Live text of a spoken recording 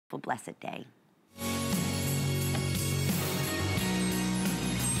blessed day.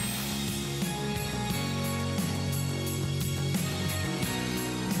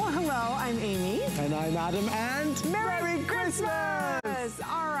 Hello, I'm Amy. And I'm Adam, and Merry Christmas!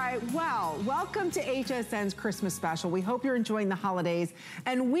 All right, well, welcome to HSN's Christmas special. We hope you're enjoying the holidays,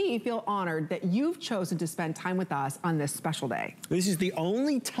 and we feel honored that you've chosen to spend time with us on this special day. This is the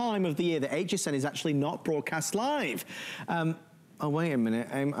only time of the year that HSN is actually not broadcast live. Oh, wait a minute.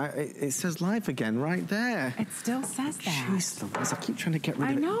 It says live again right there. It still says that. Jeez Louise, I keep trying to get rid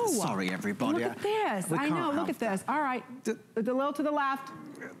of it. I know. Sorry, everybody. Look at this. I know, look at this. All right, a little to the left.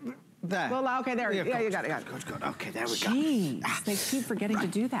 There. Well, okay, there. Yeah, you got it. Good. Okay, there we go. Jeez, they keep forgetting to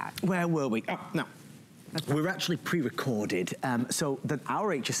do that. Where were we? Oh, no. We're actually pre-recorded so that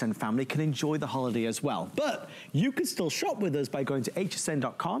our HSN family can enjoy the holiday as well. But you can still shop with us by going to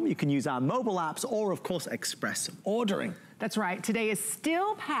hsn.com. You can use our mobile apps or, of course, express ordering. That's right. Today is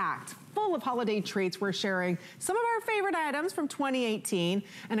still packed full of holiday treats. We're sharing some of our favorite items from 2018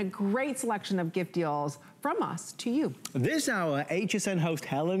 and a great selection of gift deals from us to you. This hour, HSN host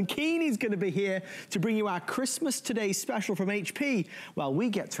Helen Keeney is going to be here to bring you our Christmas Today special from HP while we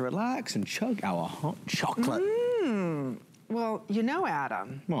get to relax and chug our hot chocolate. Well, you know,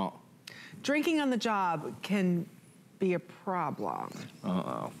 Adam. What? Drinking on the job can be a problem.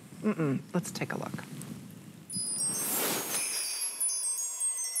 Uh-oh. Let's take a look.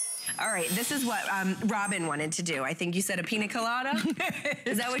 All right, this is what Robin wanted to do. I think you said a pina colada.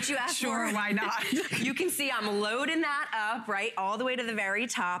 Is that what you asked for? Sure, why not? You can see I'm loading that up, right, all the way to the very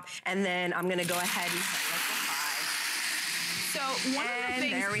top, and then I'm gonna go ahead and set like the 5. So one of the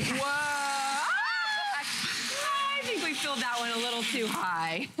things. There we have. Whoa! I think we filled that one a little too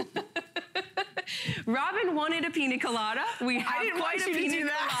high. Robin wanted a pina colada. We have I didn't quite want a you to pina do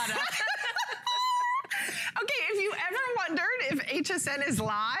that. colada. Okay, if you ever wondered if HSN is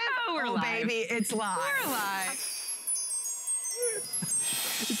live, we're live. Baby, it's live. We're live.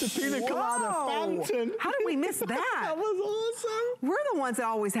 It's a pina colada fountain. How did we miss that? That was awesome. We're the ones that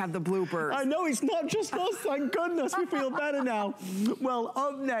always have the bloopers. I know, it's not just us, thank goodness. We feel better now. Well,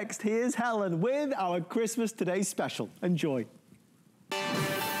 up next, here's Helen with our Christmas Today special. Enjoy.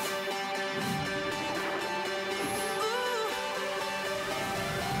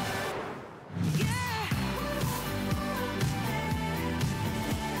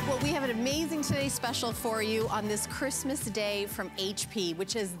 We have an amazing Today special for you on this Christmas Day from HP,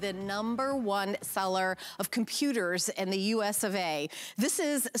 which is the #1 seller of computers in the US of A. This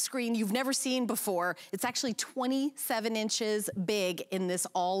is a screen you've never seen before. It's actually 27 inches big in this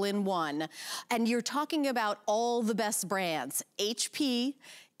all-in-one. And you're talking about all the best brands. HP,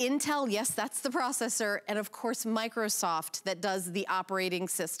 Intel, yes, that's the processor, and of course Microsoft that does the operating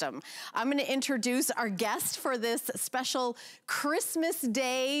system. I'm gonna introduce our guest for this special Christmas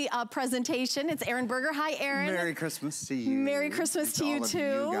Day presentation. It's Aaron Berger. Hi, Aaron. Merry Christmas to you. Merry Christmas to you all of too.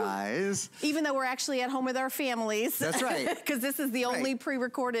 You guys. Even though we're actually at home with our families. That's right. Because this is the only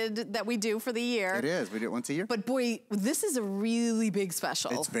pre-recorded that we do for the year. It is, we do it once a year. But boy, this is a really big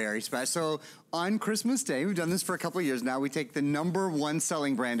special. It's very special. So on Christmas Day, we've done this for a couple of years now, we take the #1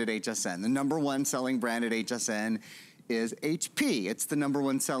 selling brand at HSN. The #1 selling brand at HSN is HP. It's the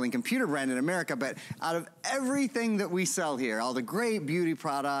 #1 selling computer brand in America, but out of everything that we sell here, all the great beauty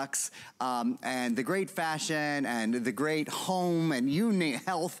products, and the great fashion, and the great home, and you name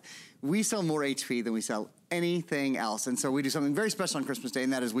health, we sell more HP than we sell anything else. And so we do something very special on Christmas Day,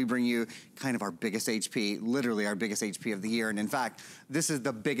 and that is we bring you kind of our biggest HP, literally our biggest HP of the year. And in fact, this is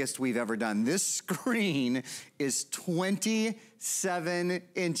the biggest we've ever done. This screen is 27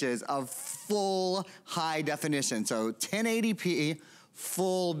 inches of full high definition. So 1080p,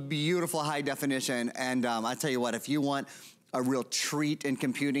 full, beautiful high definition. And I tell you what, if you want a real treat in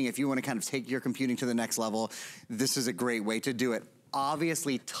computing, if you want to kind of take your computing to the next level, this is a great way to do it.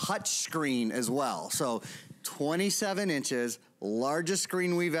 Obviously touch screen as well. So 27 inches, largest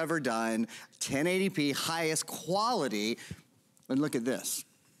screen we've ever done, 1080p, highest quality. And look at this.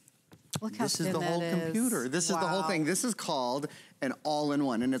 Look how This is thin the whole that is. computer. This is the whole thing. This is called an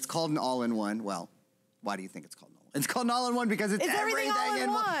all-in-one, and it's called an all-in-one. Well, why do you think it's called an all-in-one? It's called an all-in-one because it's everything all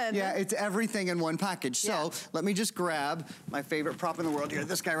in one. Yeah, it's everything in one package. Yeah. So let me just grab my favorite prop in the world here,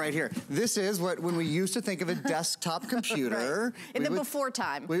 this guy right here. This is what, when we used to think of a desktop computer. Right. In the before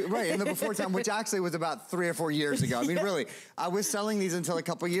time. Right, in the before time, which actually was about 3 or 4 years ago. I mean, really, I was selling these until a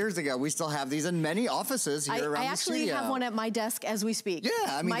couple years ago. We still have these in many offices here around the studio. I actually have one at my desk as we speak. Yeah,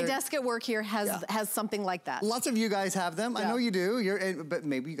 I mean, my desk at work here has something like that. Lots of you guys have them. Yeah. I know you do. But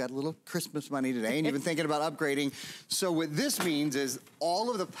maybe you got a little Christmas money today and you've been thinking about upgrading. So what this means is all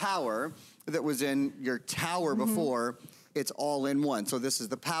of the power that was in your tower before It's all in one. So this is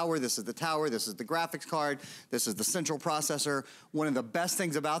the power, this is the tower, this is the graphics card, this is the central processor. One of the best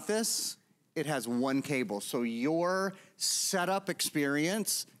things about this, it has one cable. So your setup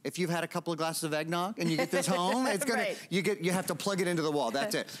experience, if you've had a couple of glasses of eggnog and you get this home, it's gonna, right. you have to plug it into the wall,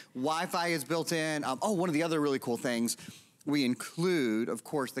 that's it. Wi-Fi is built in. One of the other really cool things, we include, of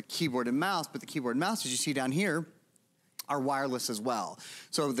course, the keyboard and mouse, but the keyboard and mouse, as you see down here, are wireless as well.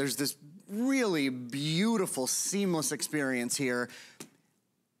 So there's this really beautiful, seamless experience here.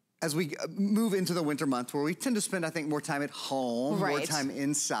 As we move into the winter months, where we tend to spend, I think, more time at home, more time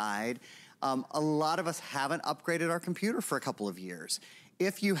inside, a lot of us haven't upgraded our computer for a couple of years.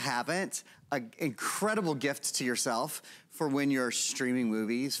 If you haven't, an incredible gift to yourself for when you're streaming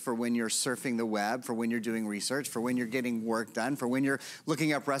movies, for when you're surfing the web, for when you're doing research, for when you're getting work done, for when you're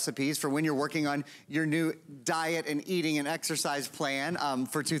looking up recipes, for when you're working on your new diet and eating and exercise plan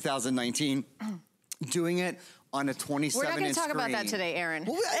for 2019. Doing it on a 27-inch screen. We're not going to talk about that today, Aaron.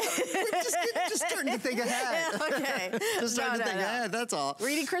 Well, we're just starting to think ahead. Okay. Just starting to think ahead, that's all. We're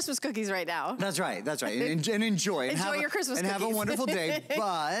eating Christmas cookies right now. That's right, that's right. And enjoy. Enjoy your Christmas cookies. And have a wonderful day.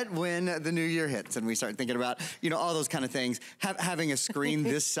 But when the new year hits and we start thinking about, all those kind of things, having a screen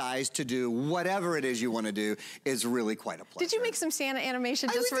this size to do whatever it is you want to do is really quite a pleasure. Did you make some Santa animation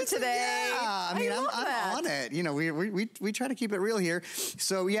just for today? Yeah, I mean, I'm on it. We try to keep it real here.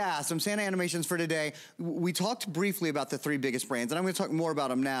 So yeah, some Santa animations for today. We talked briefly about the 3 biggest brands, and I'm going to talk more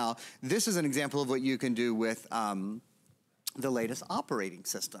about them now. This is an example of what you can do with the latest operating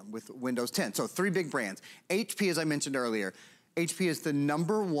system with Windows 10. So 3 big brands. HP, as I mentioned earlier, HP is the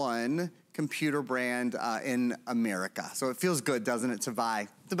 #1 computer brand in America. So it feels good, doesn't it, to buy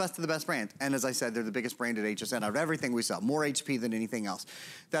the best of the best brands. And as I said, they're the biggest brand at HSN out of everything we sell. More HP than anything else.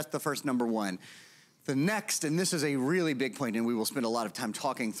 That's the first #1. The next, and this is a really big point, and we will spend a lot of time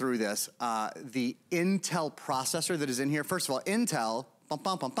talking through this, the Intel processor that is in here. First of all, Intel,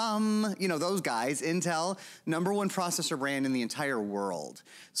 those guys, Intel, #1 processor brand in the entire world.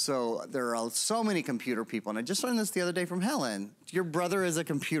 So there are so many computer people, and I just learned this the other day from Helen. Your brother is a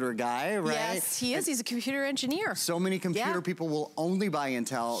computer guy, right? Yes, he is. He's a computer engineer. So many computer people will only buy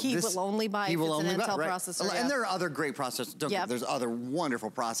Intel. He will only buy if it's an Intel processor. And there are other great processors. There's other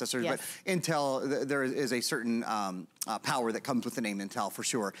wonderful processors, but Intel, there is a certain power that comes with the name Intel for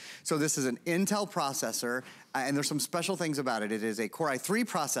sure. So this is an Intel processor, and there's some special things about it. It is a Core i3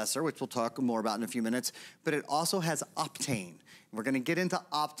 processor, which we'll talk more about in a few minutes, but it also has Optane. We're gonna get into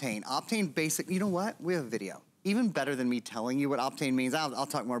Optane. Optane you know what? We have a video. Even better than me telling you what Optane means, I'll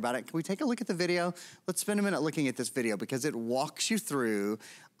talk more about it. Can we take a look at the video? Let's spend a minute looking at this video because it walks you through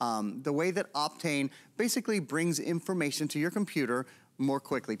the way that Optane basically brings information to your computer more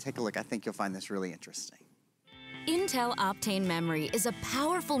quickly. Take a look, I think you'll find this really interesting. Intel Optane Memory is a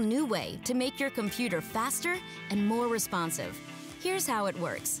powerful new way to make your computer faster and more responsive. Here's how it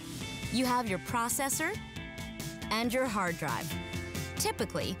works. You have your processor and your hard drive.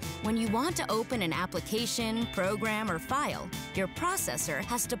 Typically, when you want to open an application, program, or file, your processor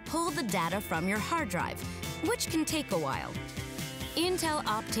has to pull the data from your hard drive, which can take a while. Intel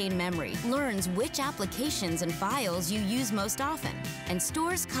Optane Memory learns which applications and files you use most often and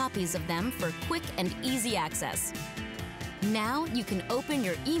stores copies of them for quick and easy access. Now you can open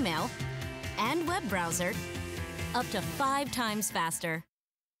your email and web browser up to 5 times faster.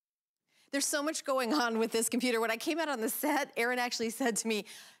 There's so much going on with this computer. When I came out on the set, Aaron actually said to me,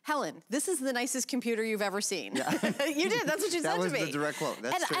 Helen, this is the nicest computer you've ever seen. Yeah. You did, that's what you said to me. That was the direct quote,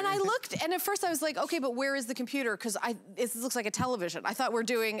 that's true. And I looked, and at first I was like, okay, but where is the computer? Because this looks like a television. I thought we're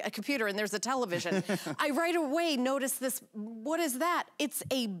doing a computer and there's a television. I right away noticed this, what is that? It's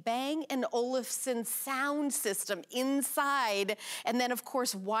a Bang & Olufsen sound system inside, and then of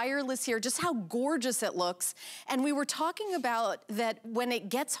course wireless here, just how gorgeous it looks. And we were talking about that when it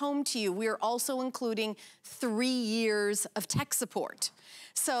gets home to you, we're also including 3 years of tech support.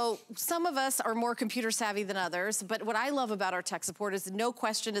 So some of us are more computer savvy than others, but what I love about our tech support is no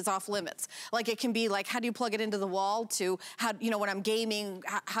question is off limits. Like it can be like, how do you plug it into the wall to how, when I'm gaming,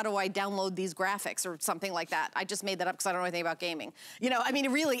 how do I download these graphics or something like that? I just made that up because I don't know anything about gaming. I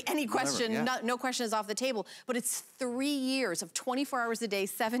mean, really any question, no question is off the table, but it's 3 years of 24 hours a day,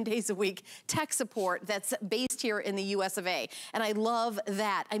 7 days a week tech support that's based here in the US of A. And I love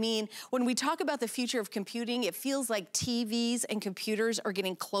that. I mean, When we talk about the future of computing, it feels like TVs and computers are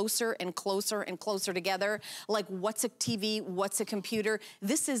getting closer and closer and closer together. Like, what's a TV, what's a computer?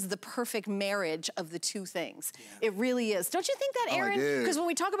 This is the perfect marriage of the two things. Yeah. It really is. Don't you think that, Aaron? Because when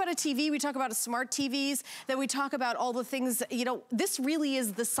we talk about a TV, we talk about a smart TVs, then we talk about all the things, you know, this really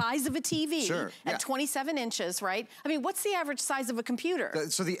is the size of a TV at 27 inches, right? I mean, what's the average size of a computer?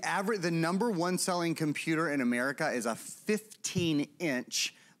 So the #1 selling computer in America is a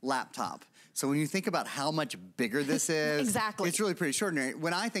 15-inch laptop. So when you think about how much bigger this is, exactly, it's really pretty extraordinary.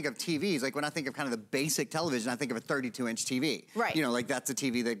 When I think of TVs, like when I think of kind of the basic television, I think of a 32-inch TV. Right. You know, like that's a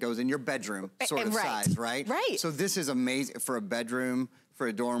TV that goes in your bedroom sort of size, right? Right. So this is amazing for a bedroom, for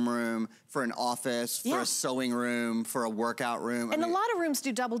a dorm room, for an office, for a sewing room, for a workout room. And I mean, a lot of rooms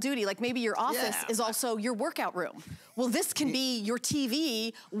do double duty. Like maybe your office is also your workout room. Well, this can be your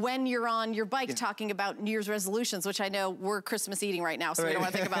TV when you're on your bike talking about New Year's resolutions, which I know we're Christmas eating right now, so we don't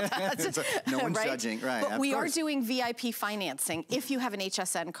want to think about that. No one's judging, right? But we are doing VIP financing if you have an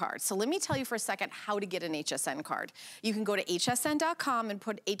HSN card. So let me tell you for a second how to get an HSN card. You can go to hsn.com and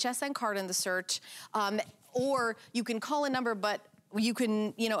put HSN card in the search, or you can call a number, but you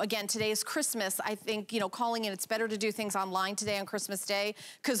can, you know, again, today is Christmas. I think, you know, calling in, it's better to do things online today on Christmas Day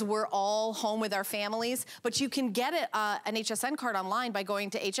because we're all home with our families. But you can get an HSN card online by going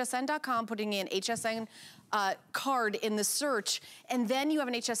to hsn.com, putting in HSN card in the search, and then you have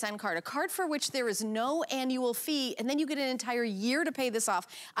an HSN card, a card for which there is no annual fee, and then you get an entire year to pay this off.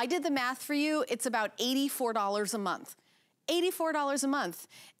 I did the math for you. It's about $84 a month. $84 a month.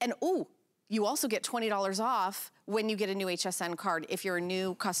 And ooh, you also get $20 off when you get a new HSN card if you're a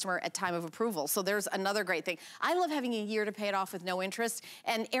new customer at time of approval. So there's another great thing. I love having a year to pay it off with no interest.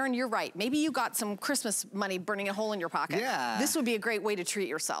 And Aaron, you're right. Maybe you got some Christmas money burning a hole in your pocket. Yeah. This would be a great way to treat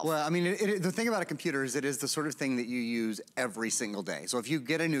yourself. Well, I mean, the thing about a computer is it is the sort of thing that you use every single day. So if you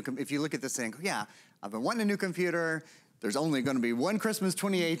get a new, if you look at this thing, yeah, I've been wanting a new computer. There's only going to be one Christmas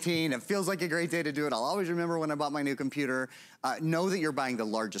 2018. It feels like a great day to do it. I'll always remember when I bought my new computer. Know that you're buying the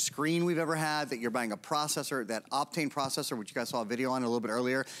largest screen we've ever had, that you're buying a processor, that Optane processor, which you guys saw a video on a little bit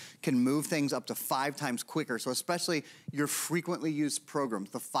earlier, can move things up to 5 times quicker. So especially your frequently used programs,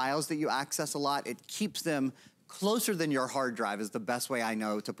 the files that you access a lot, it keeps them closer than your hard drive is the best way I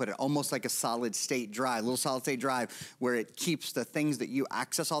know to put it, almost like a solid state drive, little solid state drive, where it keeps the things that you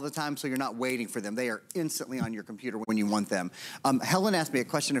access all the time so you're not waiting for them. They are instantly on your computer when you want them. Helen asked me a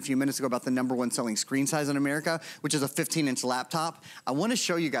question a few minutes ago about the #1 selling screen size in America, which is a 15-inch laptop. I want to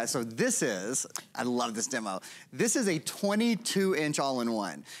show you guys. So this is, I love this demo. This is a 22-inch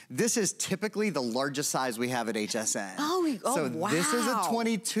all-in-one. This is typically the largest size we have at HSN. So wow. This is a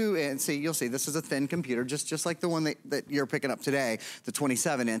 22-inch. See, you'll see, this is a thin computer, just like the one that you're picking up today, the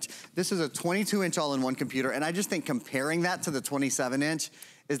 27-inch. This is a 22-inch all-in-one computer, and I just think comparing that to the 27-inch,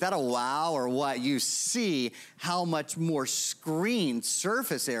 is that a wow or what? You see how much more screen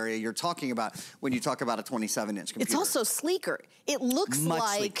surface area you're talking about when you talk about a 27-inch computer. It's also sleeker. It looks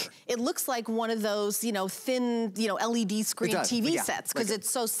like one of those, you know, thin, you know, LED screen TV sets because it's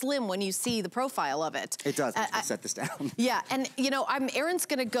so slim when you see the profile of it. It does. Set this down. Yeah, and you know, Aaron's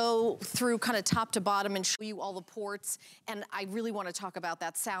going to go through kind of top to bottom and show you all the ports, and I really want to talk about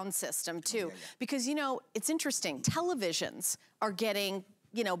that sound system too, because you know, it's interesting. Televisions are getting,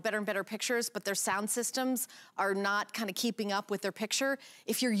 you know, better and better pictures, but their sound systems are not kind of keeping up with their picture.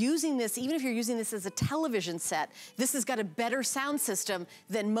 If you're using this, even if you're using this as a television set, this has got a better sound system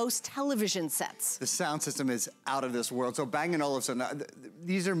than most television sets. The sound system is out of this world. So Bang & Olufsen,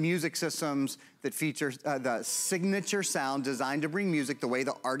 these are music systems that feature the signature sound designed to bring music the way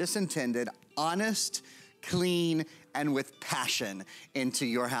the artist intended, honest, clean, and with passion into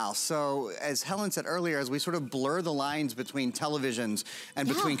your house. So as Helen said earlier, as we sort of blur the lines between televisions and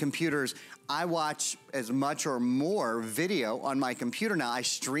between computers, I watch as much or more video on my computer now. I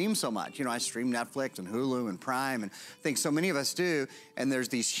stream so much. You know, I stream Netflix and Hulu and Prime and things so many of us do. And there's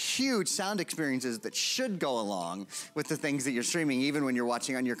these huge sound experiences that should go along with the things that you're streaming, even when you're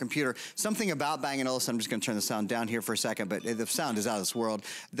watching on your computer. Something about Bang & Olufsen, I'm just gonna turn the sound down here for a second, but the sound is out of this world,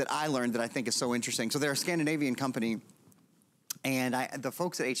 that I learned that I think is so interesting. So they're a Scandinavian company. And the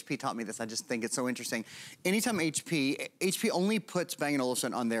folks at HP taught me this. I just think it's so interesting. Anytime HP only puts Bang &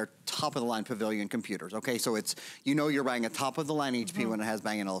 Olufsen on their top-of-the-line Pavilion computers, okay? So it's, you know you're buying a top-of-the-line HP when it has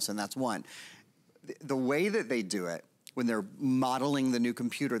Bang & Olufsen, that's one. The way that they do it, when they're modeling the new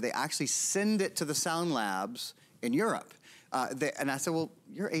computer, they actually send it to the sound labs in Europe, And I said, well,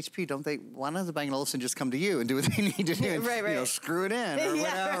 you're HP, don't they? Why doesn't Bang & Olufsen just come to you and do what they need to do? And, right. You know, screw it in or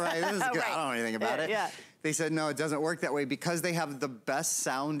whatever, right? This is good. Right. I don't know anything about it. Yeah. They said, no, it doesn't work that way because they have the best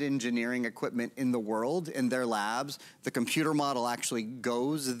sound engineering equipment in the world in their labs. The computer model actually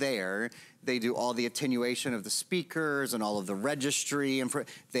goes there. They do all the attenuation of the speakers and all of the registry. And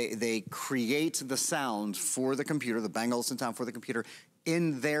they create the sound for the computer, the Bang & Olufsen sound for the computer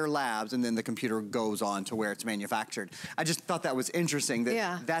in their labs, and then the computer goes on to where it's manufactured. I just thought that was interesting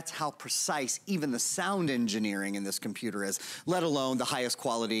that that's how precise even the sound engineering in this computer is, let alone the highest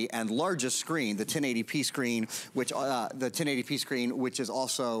quality and largest screen, the 1080p screen, which is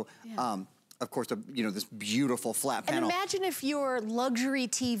also of course, this beautiful flat panel. And imagine if your luxury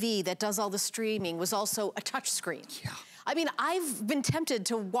TV that does all the streaming was also a touch screen. Yeah. I mean, I've been tempted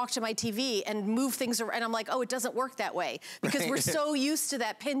to walk to my TV and move things around, and I'm like, oh, it doesn't work that way. Because we're so used to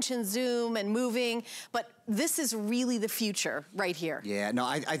that pinch and zoom and moving, but this is really the future right here. Yeah, no,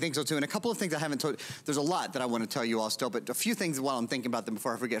 I think so too. And a couple of things I haven't told, there's a lot that I want to tell you all still, but a few things while I'm thinking about them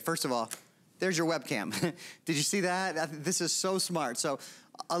before I forget. First of all, there's your webcam. Did you see that? This is so smart. So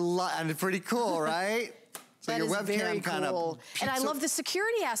a lot, and pretty cool, right? So that your is webcam very kind cool. And I love the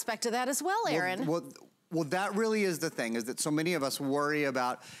security aspect of that as well, Aaron. Well, that really is the thing, is that so many of us worry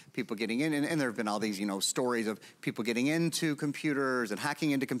about people getting in, and there have been all these, stories of people getting into computers and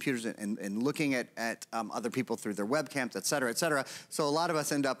hacking into computers and looking at other people through their webcams, et cetera, et cetera. So a lot of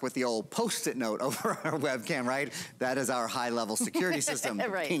us end up with the old Post-it note over our webcam, right? That is our high-level security system,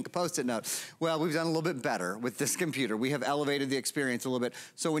 right. pink Post-it note. Well, we've done a little bit better with this computer. We have elevated the experience a little bit.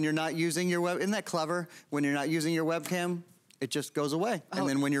 So when you're not using your isn't that clever? When you're not using your webcam, it just goes away. And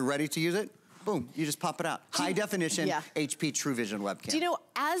then when you're ready to use it, boom, you just pop it out. High definition, HP True Vision webcam. Do you know,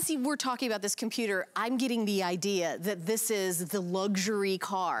 as we're talking about this computer, I'm getting the idea that this is the luxury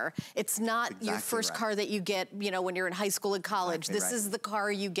car. It's not your first car that you get, when you're in high school and college. This is the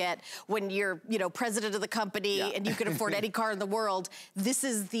car you get when you're, president of the company and you can afford any car in the world. This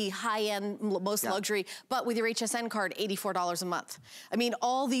is the high-end, most luxury, but with your HSN card, $84 a month. I mean,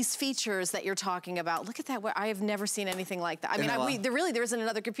 all these features that you're talking about, look at that. I have never seen anything like that. I mean, there isn't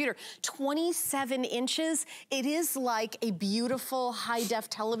another computer. 27 inches. It is like a beautiful high-def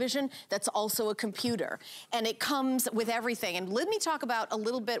television that's also a computer. And it comes with everything. And let me talk about a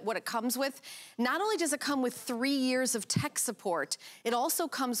little bit what it comes with. Not only does it come with 3 years of tech support, it also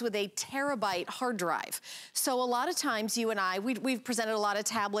comes with a terabyte hard drive. So a lot of times you and I, we've presented a lot of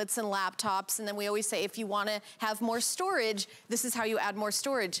tablets and laptops, and then we always say if you want to have more storage, this is how you add more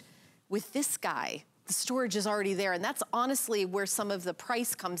storage. With this guy, the storage is already there, and that's honestly where some of the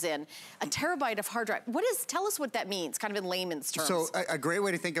price comes in. A terabyte of hard drive. Tell us what that means, kind of in layman's terms. So a great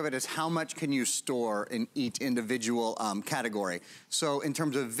way to think of it is how much can you store in each individual category. So in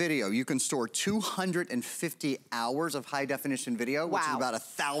terms of video, you can store 250 hours of high definition video, which is about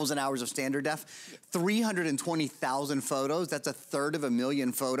 1,000 hours of standard def, 320,000 photos, that's 1/3 of a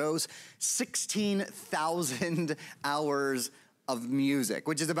million photos, 16,000 hours of music,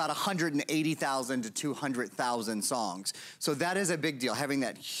 which is about 180,000 to 200,000 songs. So that is a big deal, having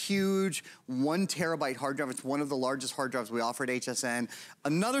that huge 1 terabyte hard drive. It's one of the largest hard drives we offer at HSN.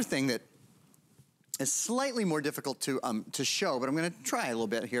 Another thing that is slightly more difficult to show, but I'm gonna try a little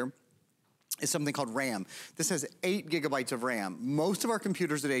bit here, is something called RAM. This has 8 gigabytes of RAM. Most of our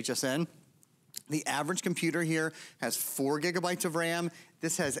computers at HSN, the average computer here has 4 gigabytes of RAM.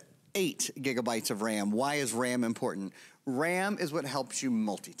 This has 8 gigabytes of RAM. Why is RAM important? RAM is what helps you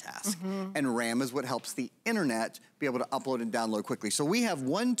multitask, and RAM is what helps the internet be able to upload and download quickly. So we have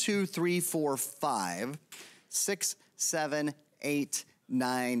 1, 2, 3, 4, 5, 6, 7, 8,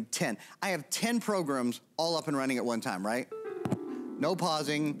 9, 10. I have 10 programs all up and running at one time, right? No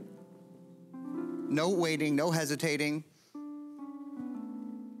pausing, no waiting, no hesitating.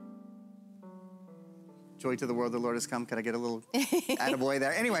 Joy to the world, the Lord has come. Could I get a little attaboy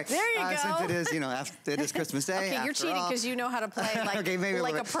there? Anyway, there you go. Since it is, it is Christmas Day. Okay, you're cheating because you know how to play like,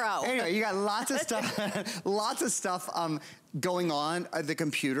 like a pro. Anyway, you got lots of stuff, going on at the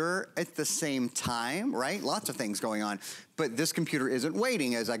computer at the same time, right? Lots of things going on. But this computer isn't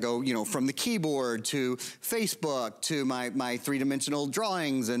waiting as I go, from the keyboard to Facebook to my three-dimensional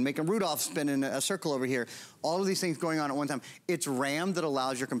drawings and making Rudolph spin in a circle over here. All of these things going on at one time. It's RAM that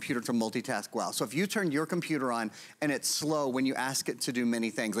allows your computer to multitask well. So if you turn your computer on and it's slow when you ask it to do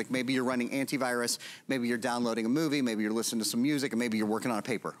many things, like maybe you're running antivirus, maybe you're downloading a movie, maybe you're listening to some music, and maybe you're working on a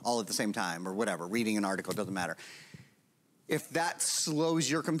paper all at the same time or whatever, reading an article, doesn't matter. If that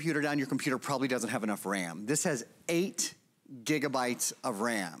slows your computer down, your computer probably doesn't have enough RAM. This has 8 gigabytes of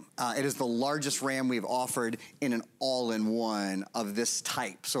RAM. It is the largest RAM we've offered in an all-in-one of this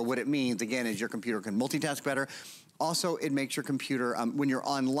type. So what it means, again, is your computer can multitask better. Also, it makes your computer, when you're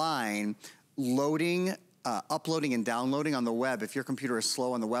online, loading, uploading and downloading on the web, if your computer is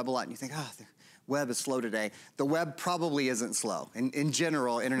slow on the web a lot and you think, oh, the web is slow today, the web probably isn't slow. In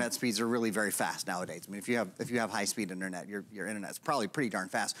general, internet speeds are really very fast nowadays. I mean, if you have high-speed internet, your internet's probably pretty darn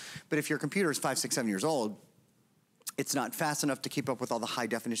fast. But if your computer is 5, 6, 7 years old, it's not fast enough to keep up with all the high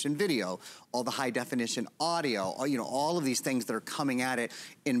definition video, all the high definition audio, all of these things that are coming at it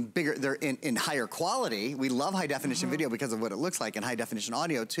in bigger, they're in higher quality. We love high definition video because of what it looks like, and high definition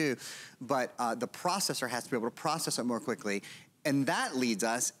audio too. But the processor has to be able to process it more quickly. And that leads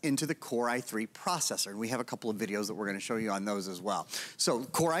us into the Core i3 processor. And we have a couple of videos that we're gonna show you on those as well. So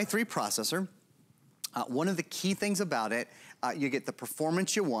Core i3 processor, one of the key things about it, you get the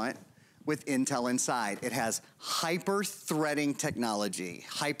performance you want with Intel inside. It has hyper-threading technology.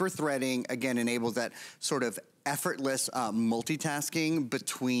 Hyper-threading, again, enables that sort of effortless multitasking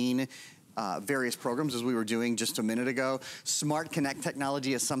between various programs, as we were doing just a minute ago. Smart Connect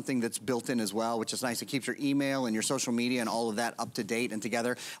technology is something that's built in as well, which is nice. It keeps your email and your social media and all of that up to date and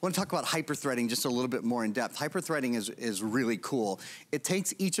together. I want to talk about hyper-threading just a little bit more in depth. Hyper-threading is really cool. It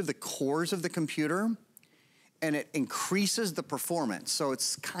takes each of the cores of the computer and it increases the performance. So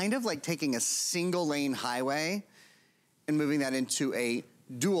it's kind of like taking a single lane highway and moving that into a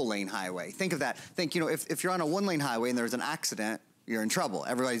dual lane highway. Think of that. Think, if you're on a 1-lane highway and there's an accident, you're in trouble.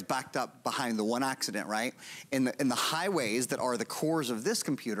 Everybody's backed up behind the one accident, right? In the highways that are the cores of this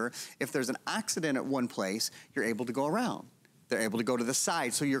computer, if there's an accident at one place, you're able to go around. They're able to go to the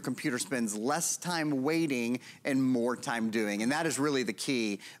side, so your computer spends less time waiting and more time doing. And that is really the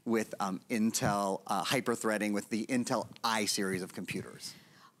key with Intel hyper-threading with the Intel I series of computers.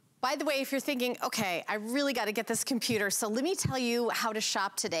 By the way, if you're thinking, okay, I really got to get this computer, so let me tell you how to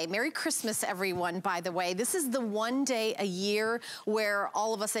shop today. Merry Christmas, everyone, by the way. This is the one day a year where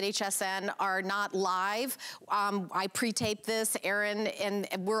all of us at HSN are not live. I pre-tape this, Erin, and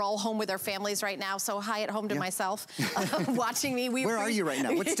we're all home with our families right now, so hi at home to myself, watching me. Where are you right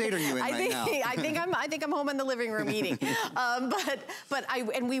now? What state are you in right now? I think I'm home in the living room eating.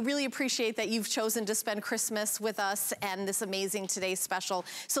 And we really appreciate that you've chosen to spend Christmas with us and this amazing today's special.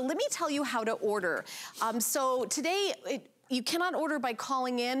 So let me tell you how to order. So today, you cannot order by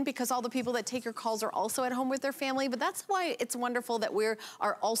calling in because all the people that take your calls are also at home with their family, but that's why it's wonderful that we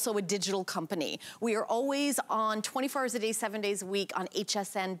are also a digital company. We are always on 24 hours a day, 7 days a week on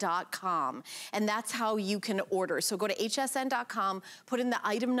hsn.com, and that's how you can order. So go to hsn.com, put in the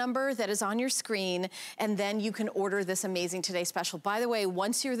item number that is on your screen, and then you can order this amazing Today Special. By the way,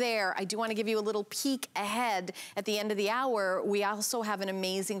 once you're there, I do want to give you a little peek ahead at the end of the hour. We also have an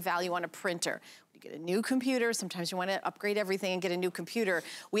amazing value on a printer. Get a new computer. Sometimes you want to upgrade everything and get a new computer.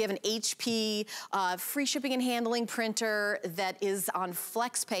 We have an HP free shipping and handling printer that is on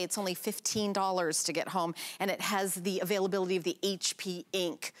FlexPay. It's only $15 to get home, and it has the availability of the HP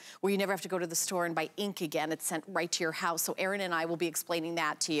ink, where you never have to go to the store and buy ink again. It's sent right to your house. So Erin and I will be explaining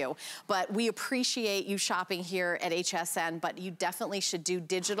that to you. But we appreciate you shopping here at HSN, but you definitely should do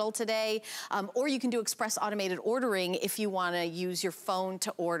digital today, or you can do express automated ordering if you want to use your phone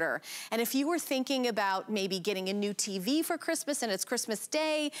to order. And if you were thinking about maybe getting a new TV for Christmas and it's Christmas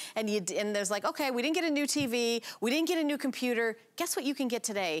Day and there's like, okay, we didn't get a new TV, we didn't get a new computer, guess what you can get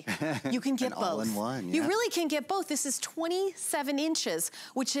today? You can get both. All in one, yeah. You really can get both. This is 27 inches,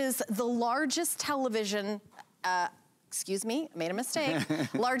 which is the largest television, excuse me, I made a mistake,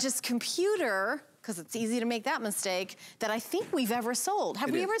 largest computer, because it's easy to make that mistake, that I think we've ever sold. Have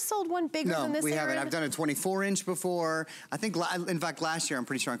we ever sold one bigger than this? No, we haven't. I've done a 24-inch before. I think, in fact, last year, I'm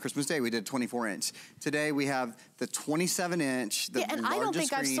pretty sure on Christmas Day, we did 24-inch. Today, we have the 27-inch, the largest and I don't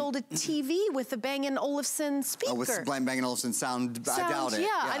think I've sold a TV with the Bang & Olufsen speaker. Oh, with Bang & Olufsen sound, I doubt it. Yeah,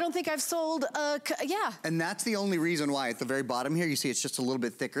 I don't think I've sold a, And that's the only reason why, at the very bottom here, you see it's just a little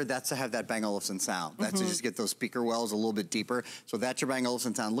bit thicker. That's to have that Bang & Olufsen sound. That's to just get those speaker wells a little bit deeper. So that's your Bang &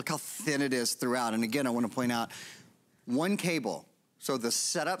 Olufsen sound. Look how thin it is throughout. And again, I want to point out, one cable. So the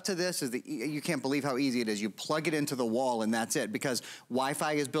setup to this is, you can't believe how easy it is. You plug it into the wall and that's it, because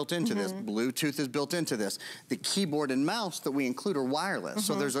Wi-Fi is built into this, Bluetooth is built into this. The keyboard and mouse that we include are wireless.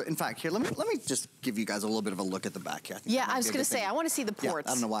 So there's in fact, here, let me just give you guys a little bit of a look at the back here. I was gonna say, I want to see the ports.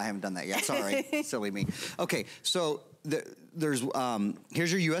 Yeah, I don't know why I haven't done that yet, sorry, silly me. Okay, so here's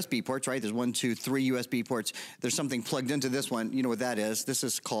your USB ports, right? There's 1, 2, 3 USB ports. There's something plugged into this one. You know what that is? This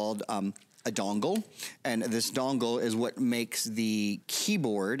is called a dongle, and this dongle is what makes the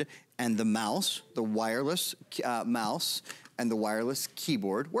keyboard and the mouse, the wireless mouse, and the wireless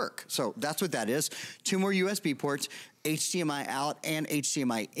keyboard work. So that's what that is. 2 more USB ports, HDMI out and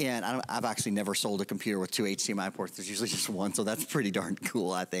HDMI in. I've actually never sold a computer with 2 HDMI ports. There's usually just one, so that's pretty darn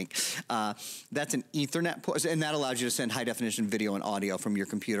cool, I think. That's an Ethernet port, and that allows you to send high definition video and audio from your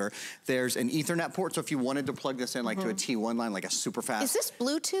computer. There's an Ethernet port, so if you wanted to plug this in like to a T1 line, like a super fast. Is this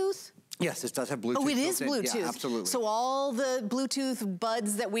Bluetooth? Yes, it does have Bluetooth. Oh, it is Bluetooth. Yeah, absolutely. So all the Bluetooth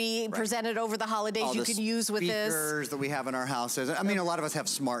buds that we presented over the holidays, all you can use with this. Speakers that we have in our houses. I mean, a lot of us have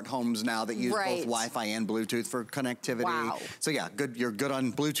smart homes now that use both Wi-Fi and Bluetooth for connectivity. Wow. So yeah, good. You're good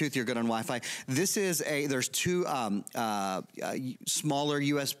on Bluetooth. You're good on Wi-Fi. This is there's 2 smaller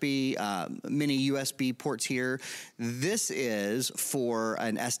USB, mini USB ports here. This is for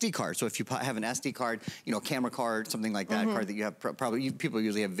an SD card. So if you have an SD card, you know, camera card, something like that, card that you have, people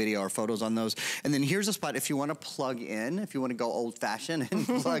usually have video or photos on those. And then here's a spot if you want to plug in, if you want to go old-fashioned and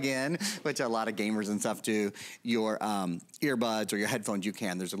plug in, which a lot of gamers and stuff do, your earbuds or your headphones, you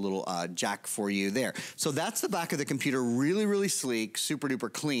can. There's a little jack for you there. So that's the back of the computer, really, really sleek, super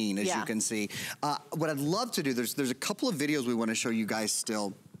duper clean, as you can see. What I'd love to do, there's a couple of videos we want to show you guys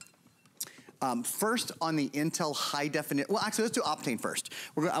still. First on the Intel high definition, well actually let's do Optane first.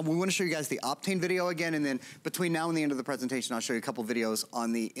 We want to show you guys the Optane video again, and then between now and the end of the presentation I'll show you a couple videos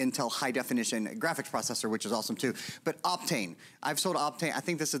on the Intel high definition graphics processor, which is awesome too. But Optane, I've sold Optane, I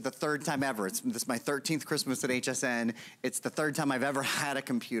think this is the 3rd time ever. This is my 13th Christmas at HSN. It's the 3rd time I've ever had a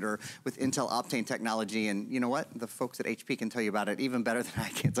computer with Intel Optane technology, and you know what? The folks at HP can tell you about it even better than I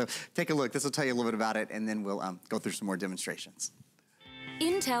can. So take a look, this will tell you a little bit about it, and then we'll go through some more demonstrations.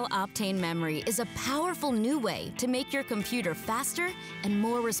 Intel Optane memory is a powerful new way to make your computer faster and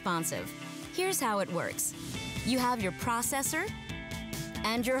more responsive. Here's how it works. You have your processor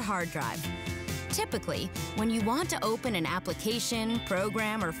and your hard drive. Typically, when you want to open an application,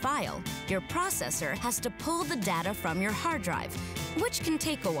 program, or file, your processor has to pull the data from your hard drive, which can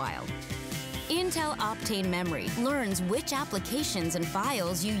take a while. Intel Optane memory learns which applications and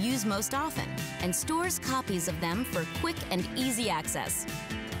files you use most often and stores copies of them for quick and easy access.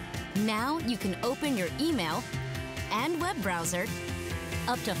 Now you can open your email and web browser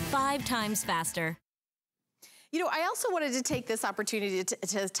up to 5 times faster. You know, I also wanted to take this opportunity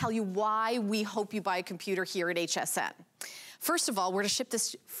to tell you why we hope you buy a computer here at HSN. First of all, we're to ship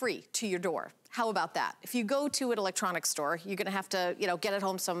this free to your door. How about that? If you go to an electronics store, you're gonna have to, you know, get it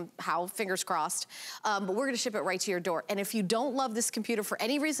home somehow, fingers crossed, but we're gonna ship it right to your door. And if you don't love this computer for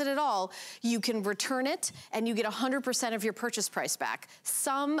any reason at all, you can return it and you get 100% of your purchase price back.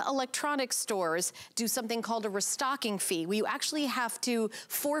 Some electronics stores do something called a restocking fee, where you actually have to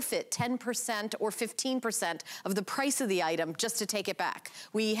forfeit 10% or 15% of the price of the item just to take it back.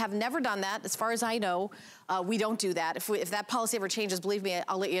 We have never done that, as far as I know. We don't do that. If that policy ever changes, believe me,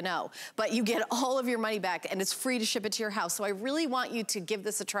 I'll let you know. But you get all of your money back, and it's free to ship it to your house. So I really want you to give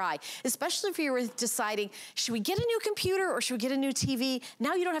this a try, especially if you're deciding, should we get a new computer or should we get a new TV?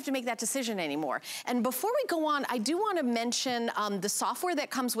 Now you don't have to make that decision anymore. And before we go on, I do want to mention the software that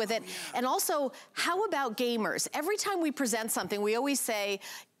comes with it, and also, how about gamers? Every time we present something, we always say,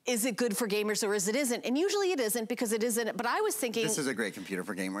 is it good for gamers or is it isn't? And usually it isn't, because it isn't, but I was thinking— This is a great computer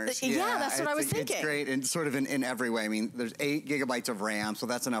for gamers. Yeah, that's what I was thinking. It's great, and sort of in every way. I mean, there's 8 gigabytes of RAM, so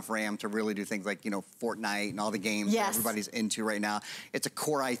that's enough RAM to really do things like, you know, Fortnite and all the games that everybody's into right now. It's a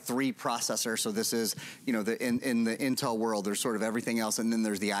Core i3 processor, so this is, you know, in the Intel world, there's sort of everything else, and then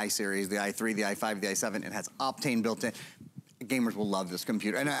there's the i series, the i3, the i5, the i7. It has Optane built in. Gamers will love this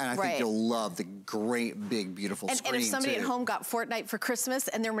computer, and I think you'll love the great, big, beautiful screen, and if somebody at home got Fortnite for Christmas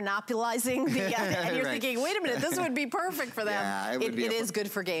and they're monopolizing the, and you're thinking, wait a minute, this would be perfect for them. Yeah, it is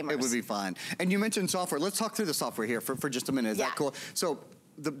good for gamers. It would be fun. And you mentioned software. Let's talk through the software here for just a minute. Is that cool? So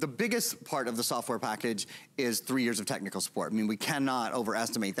the biggest part of the software package is 3 years of technical support. I mean, we cannot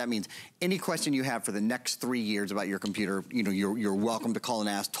overestimate. That means any question you have for the next 3 years about your computer, you know, you're welcome to call and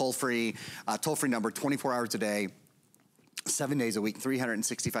ask. Toll-free number, 24 hours a day. 7 days a week,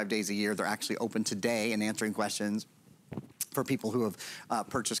 365 days a year. They're actually open today and answering questions for people who have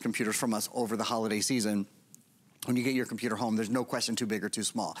purchased computers from us over the holiday season. When you get your computer home, there's no question too big or too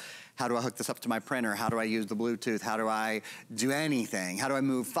small. How do I hook this up to my printer? How do I use the Bluetooth? How do I do anything? How do I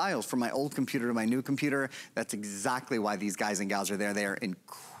move files from my old computer to my new computer? That's exactly why these guys and gals are there. They are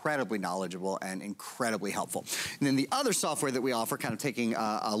incredible incredibly knowledgeable and incredibly helpful. And then the other software that we offer, kind of taking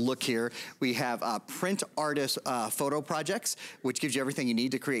a look here, we have Print Artist Photo Projects, which gives you everything you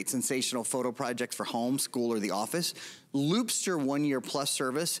need to create sensational photo projects for home, school, or the office. Loopster 1-year plus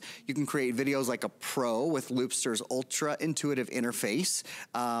service. You can create videos like a pro with Loopster's ultra intuitive interface.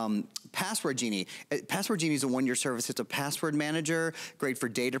 Password Genie. Password Genie is a 1-year service. It's a password manager, great for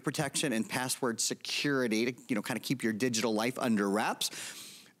data protection and password security to, kind of keep your digital life under wraps.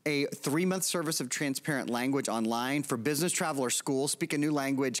 A 3-month service of transparent language online for business, travel, or school. Speak a new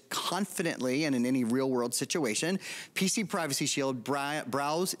language confidently and in any real-world situation. PC Privacy Shield,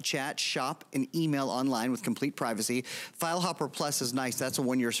 browse, chat, shop, and email online with complete privacy. FileHopper Plus is nice. That's a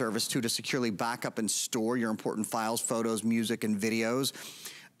 1-year service, too, to securely back up and store your important files, photos, music, and videos.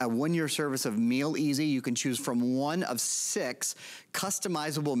 A 1-year service of Meal Easy. You can choose from 1 of 6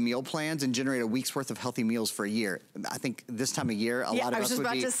 customizable meal plans and generate a week's worth of healthy meals for a year. I think this time of year, a lot of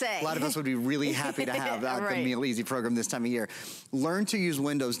us would be really happy to have the Meal Easy program this time of year. Learn to use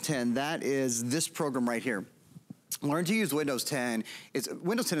Windows 10. That is this program right here. Learn to use Windows 10.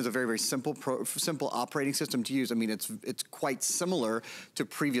 Windows 10 is a very, very simple operating system to use. I mean, it's quite similar to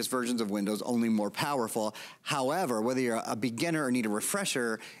previous versions of Windows, only more powerful. However, whether you're a beginner or need a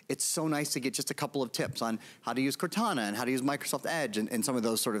refresher, it's so nice to get just a couple of tips on how to use Cortana and how to use Microsoft Edge and some of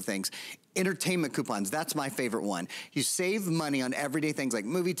those sort of things. Entertainment coupons, that's my favorite one. You save money on everyday things like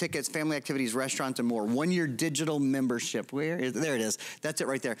movie tickets, family activities, restaurants, and more. 1-year digital membership. There it is. That's it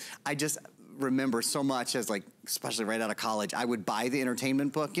right there. I just remember so much as especially right out of college, I would buy the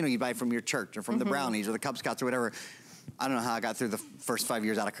entertainment book. You buy from your church or from the Brownies or the Cub Scouts or whatever. I don't know how I got through the first 5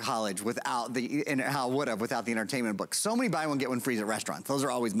 years out of college without without the entertainment book. So many buy one, get one free at restaurants. Those are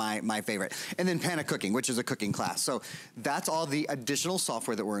always my favorite. And then Panic Cooking, which is a cooking class. So that's all the additional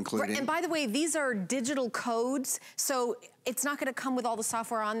software that we're including. And by the way, these are digital codes. So it's not gonna come with all the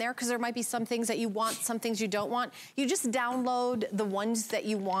software on there because there might be some things that you want, some things you don't want. You just download the ones that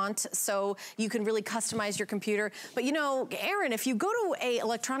you want so you can really customize your computer. But Aaron, if you go to an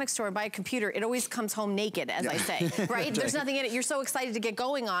electronics store and buy a computer, it always comes home naked, as I say, right? There's nothing in it. You're so excited to get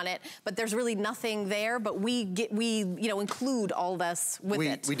going on it, but there's really nothing there. But we include all this with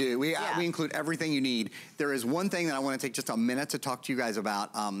it. We do. We include everything you need. There is one thing that I want to take just a minute to talk to you guys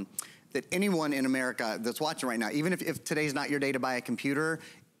about. That anyone in America that's watching right now, even if today's not your day to buy a computer,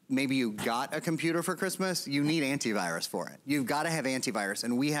 maybe you got a computer for Christmas, you need antivirus for it. You've got to have antivirus,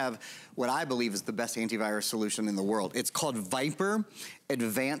 and we have what I believe is the best antivirus solution in the world. It's called Viper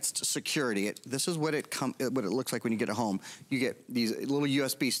Advanced Security. This is what it looks like when you get it home. You get these little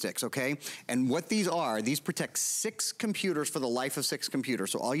USB sticks, okay? And what these are, these protect 6 computers for the life of 6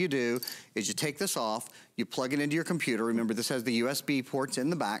 computers. So all you do is you take this off, you plug it into your computer. Remember, this has the USB ports in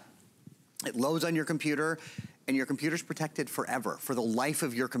the back. It loads on your computer, and your computer's protected forever, for the life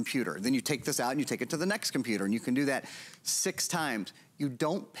of your computer. Then you take this out and you take it to the next computer, and you can do that 6 times. You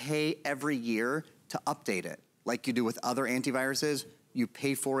don't pay every year to update it like you do with other antiviruses. You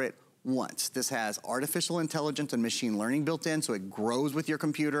pay for it once. This has artificial intelligence and machine learning built in, so it grows with your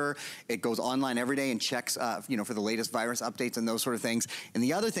computer. It goes online every day and checks, for the latest virus updates and those sort of things. And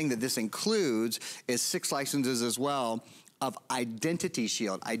the other thing that this includes is 6 licenses as well of Identity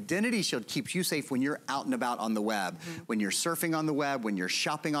Shield. Identity Shield keeps you safe when you're out and about on the web. When you're surfing on the web, when you're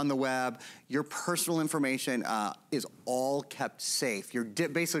shopping on the web, your personal information is all kept safe.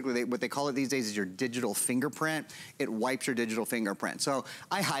 Basically, what they call it these days is your digital fingerprint. It wipes your digital fingerprint. So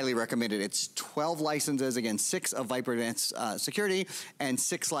I highly recommend it. It's 12 licenses, again, 6 of Viper Advanced Security and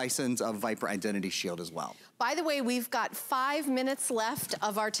 6 licenses of Viper Identity Shield as well. By the way, we've got 5 minutes left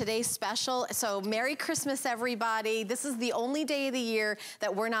of our today's special. So Merry Christmas, everybody. This is the only day of the year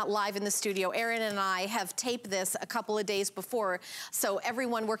that we're not live in the studio. Aaron and I have taped this a couple of days before, so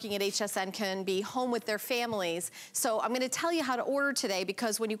everyone working at HSN can be home with their families. So I'm gonna tell you how to order today,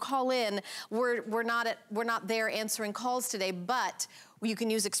 because when you call in, we're not there answering calls today, but you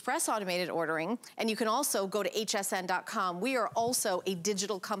can use express automated ordering, and you can also go to hsn.com. We are also a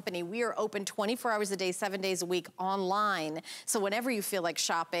digital company. We are open 24 hours a day, 7 days a week online. So whenever you feel like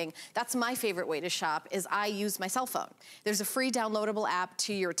shopping, that's my favorite way to shop, is I use my cell phone. There's a free downloadable app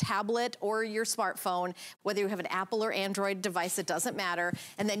to your tablet or your smartphone, whether you have an Apple or Android device, it doesn't matter.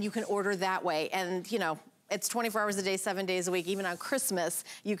 And then you can order that way. And it's 24 hours a day, 7 days a week. Even on Christmas,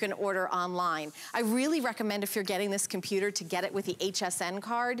 you can order online. I really recommend, if you're getting this computer, to get it with the HSN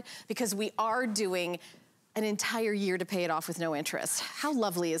card, because we are doing an entire year to pay it off with no interest. How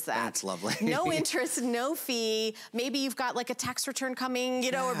lovely is that? That's lovely. No interest, no fee. Maybe you've got like a tax return coming,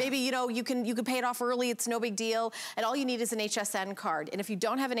 you know, or maybe, you know, you can pay it off early, it's no big deal. And all you need is an HSN card. And if you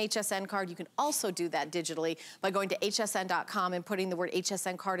don't have an HSN card, you can also do that digitally by going to hsn.com and putting the word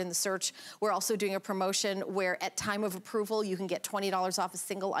HSN card in the search. We're also doing a promotion where at time of approval, you can get $20 off a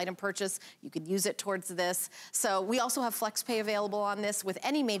single item purchase. You can use it towards this. So we also have FlexPay available on this with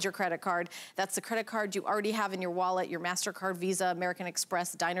any major credit card. That's the credit card you already have in your wallet, your MasterCard, Visa, American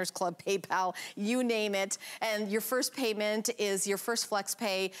Express, Diners Club, PayPal, you name it. And your first payment is your first flex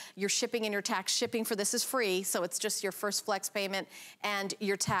pay. Your shipping and your tax shipping for this is free, so it's just your first flex payment and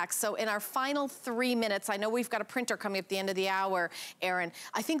your tax. So in our final 3 minutes, I know we've got a printer coming up at the end of the hour, Aaron.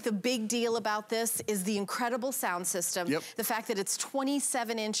 I think the big deal about this is the incredible sound system. Yep. The fact that it's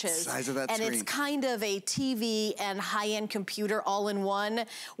 27 inches. Size of that and screen. It's kind of a TV and high-end computer all in one,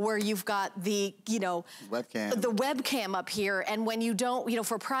 where you've got the, you know, the webcam up here, and when you don't, you know,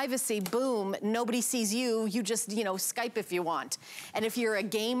 for privacy, boom, nobody sees you, you just, you know, Skype if you want. And if you're a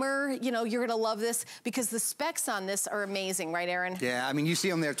gamer, you know, you're gonna love this because the specs on this are amazing, right, Aaron? Yeah, I mean, you see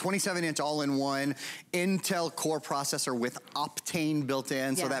them there, 27-inch all-in-one, Intel Core processor with Optane built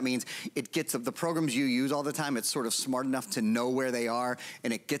in, so that means it gets the programs you use all the time, it's sort of smart enough to know where they are,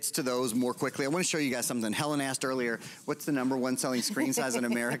 and it gets to those more quickly. I wanna show you guys something. Helen asked earlier, what's the #1 selling screen size in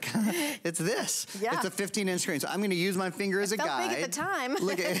America? It's this. Yeah. It's a 15-inch screen. So I'm going to use my finger as a guide. It felt big at the time.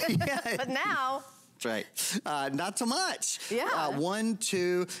 Look at it. But now. That's right. Not so much. Yeah. 1,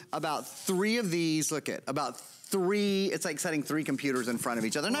 2, about 3 of these. Look at about 3. It's like setting 3 computers in front of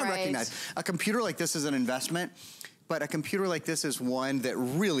each other. And I recognize a computer like this is an investment. But a computer like this is one that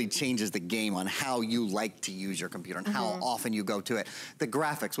really changes the game on how you like to use your computer and how often you go to it. The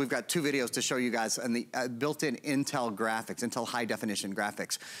graphics, we've got 2 videos to show you guys and the built-in Intel graphics, Intel high-definition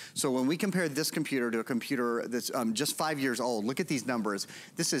graphics. So when we compare this computer to a computer that's just 5 years old, look at these numbers.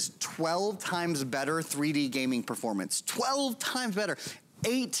 This is 12 times better 3D gaming performance, 12 times better.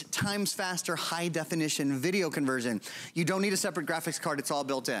 8 times faster high-definition video conversion. You don't need a separate graphics card, it's all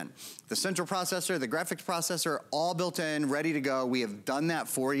built in. The central processor, the graphics processor, all built in, ready to go. We have done that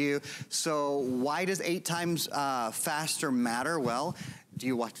for you. So why does 8 times faster matter? Well, do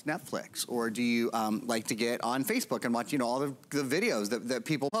you watch Netflix, or do you like to get on Facebook and watch, you know, all the videos that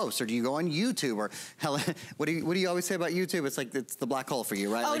people post, or do you go on YouTube? Or Helen, what do you always say about YouTube? It's like it's the black hole for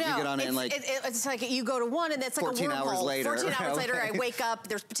you, right? Oh, like no. You get on it and like it's like you go to one and it's like a wormhole. 14 hours later. 14 hours later, I wake up.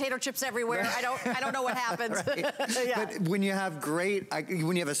 There's potato chips everywhere. I don't know what happens. But when you have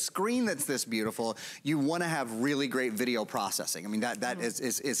when you have a screen that's this beautiful, you want to have really great video processing. I mean that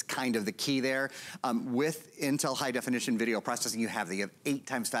is kind of the key there. With Intel high definition video processing, you have 8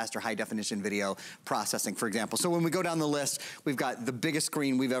 times faster high definition video processing, for example. So when we go down the list, we've got the biggest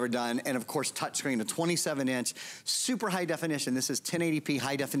screen we've ever done, and of course touchscreen, a 27-inch, super high definition. This is 1080p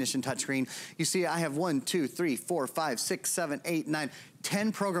high definition touchscreen. You see I have 1, 2, 3, 4, 5, 6, 7, 8, 9,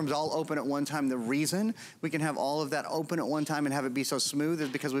 10 programs all open at one time. The reason we can have all of that open at one time and have it be so smooth is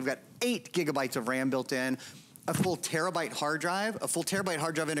because we've got 8 gigabytes of RAM built in, a full terabyte hard drive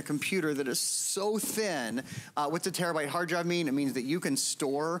in a computer that is so thin. What's a terabyte hard drive mean? It means that you can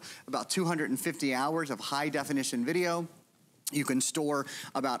store about 250 hours of high definition video. You can store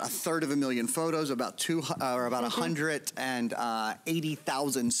about 1/3 of a million photos, about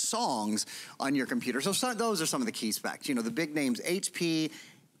 180,000 songs on your computer. So those are some of the key specs. You know, the big names, HP,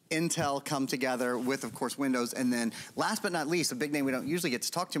 Intel come together with, of course, Windows. And then last but not least, a big name we don't usually get to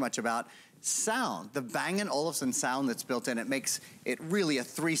talk too much about, sound. The Bang & Olufsen sound that's built in, it makes it really a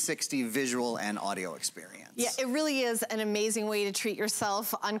 360 visual and audio experience. Yeah, it really is an amazing way to treat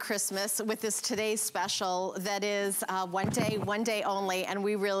yourself on Christmas with this today's special that is one day only, and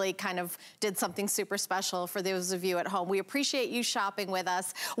we really kind of did something super special for those of you at home. We appreciate you shopping with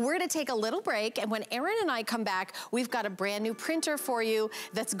us. We're gonna take a little break, and when Aaron and I come back, we've got a brand new printer for you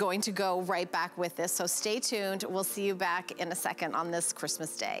that's going to go right back with this, so stay tuned. We'll see you back in a second on this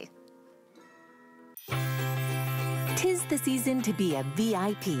Christmas Day. 'Tis the season to be a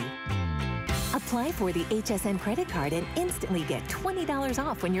VIP. Apply for the HSN credit card and instantly get $20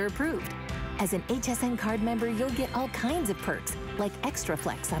 off when you're approved. As an HSN card member, you'll get all kinds of perks, like extra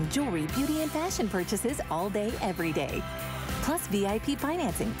flex on jewelry, beauty, and fashion purchases all day, every day. Plus VIP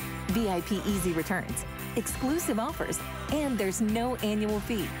financing, VIP easy returns, exclusive offers, and there's no annual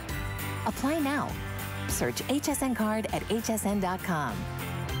fee. Apply now. Search HSN card at hsn.com.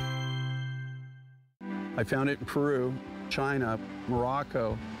 I found it in Peru, China,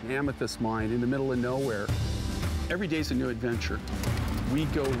 Morocco, an amethyst mine in the middle of nowhere. Every day's a new adventure. We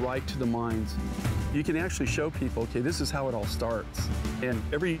go right to the mines You can actually show people, okay, this is how it all starts. And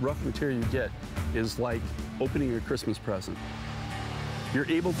every rough material you get is like opening a Christmas present. You're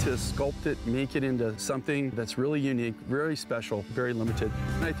able to sculpt it, make it into something that's really unique, very special, very limited.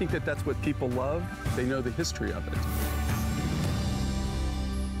 And I think that that's what people love. They know the history of it.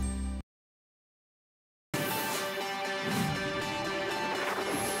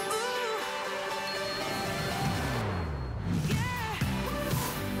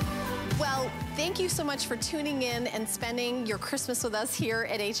 Thank you so much for tuning in and spending your Christmas with us here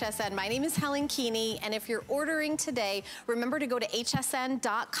at HSN. My name is Helen Keeney, and if you're ordering today, remember to go to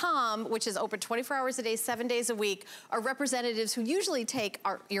hsn.com, which is open 24 hours a day, 7 days a week. Our representatives who usually take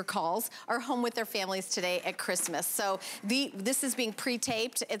your calls are home with their families today at Christmas. So this is being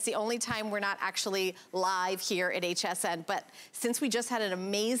pre-taped. It's the only time we're not actually live here at HSN. But since we just had an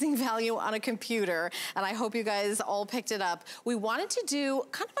amazing value on a computer, and I hope you guys all picked it up, we wanted to do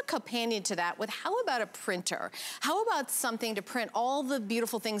kind of a companion to that with how about a printer? How about something to print all the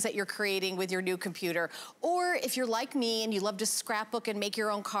beautiful things that you're creating with your new computer? Or if you're like me and you love to scrapbook and make your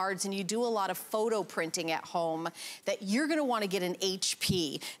own cards and you do a lot of photo printing at home, that you're gonna wanna get an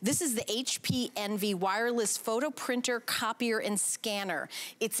HP. This is the HP Envy wireless photo printer, copier, and scanner.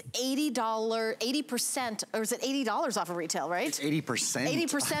 It's $80, 80%, or is it $80 off of retail, right? It's 80%.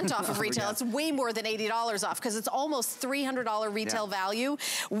 80% off of retail. It's way more than $80 off because it's almost $300 retail value.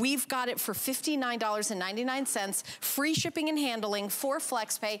 We've got it for $59.99, free shipping and handling for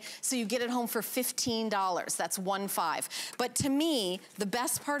FlexPay, so you get it home for $15. That's 15. But to me, the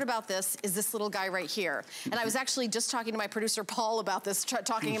best part about this is this little guy right here. And I was actually just talking to my producer, Paul, about this,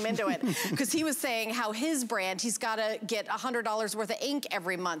 talking him into it, because he was saying how his brand, he's got to get $100 worth of ink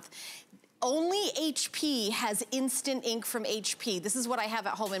every month. Only HP has instant ink from HP. This is what I have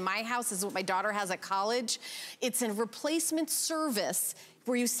at home in my house. This is what my daughter has at college. It's a replacement service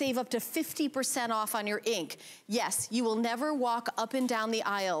where you save up to 50% off on your ink. Yes, you will never walk up and down the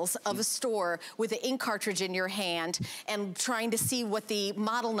aisles of a store with an ink cartridge in your hand and trying to see what the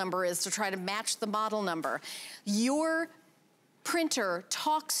model number is to try to match the model number. Your printer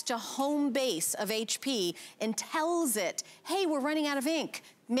talks to home base of HP and tells it, hey, we're running out of ink.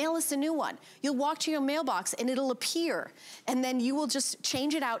 Mail us a new one. You'll walk to your mailbox and it'll appear, and then you will just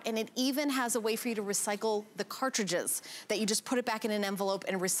change it out, and it even has a way for you to recycle the cartridges, that you just put it back in an envelope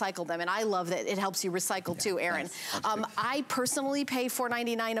and recycle them. And I love that it helps you recycle too, Aaron. I personally pay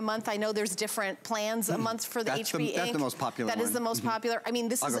 $4.99 a month. I know there's different plans a month for the HP ink. That's the most popular one. That is the most popular. I mean,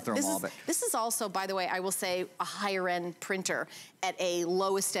 this is also, by the way, I will say, a higher end printer at a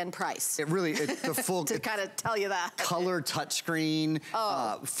lowest end price. It really, the full to kind of tell you that. Color touchscreen,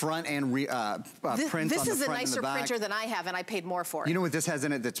 front and prints on the front and the back. This is a nicer printer than I have, and I paid more for it. You know what this has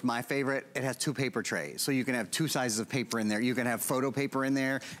in it that's my favorite? It has 2 paper trays. So you can have 2 sizes of paper in there. You can have photo paper in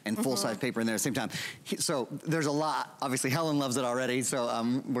there and full-size paper in there at the same time. So there's a lot. Obviously, Helen loves it already,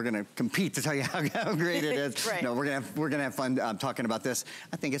 so we're gonna compete to tell you how great it is. Right. No, we're gonna have fun talking about this.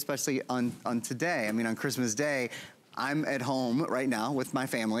 I think especially on today. I mean, on Christmas Day, I'm at home right now with my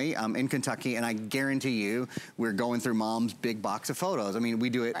family in Kentucky, and I guarantee you we're going through Mom's big box of photos. I mean, we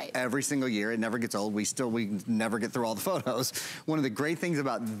do it every single year. It never gets old. We never get through all the photos. One of the great things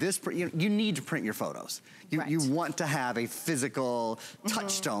about this, you need to print your photos. You want to have a physical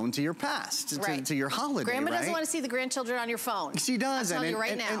touchstone to your past, to your holiday, Grandma doesn't want to see the grandchildren on your phone. She does. I'm telling you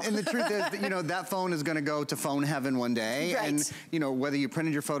right now. And the truth is, that, that phone is going to go to phone heaven one day. And, whether you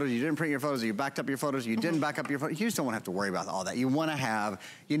printed your photos, you didn't print your photos, or you backed up your photos, you didn't back up your photos, you just don't want to have to worry about all that.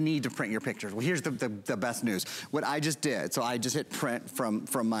 You need to print your pictures. Well, here's the best news. What I just did, so I just hit print from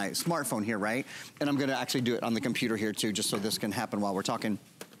my smartphone here, right? And I'm going to actually do it on the computer here too, just so this can happen while we're talking.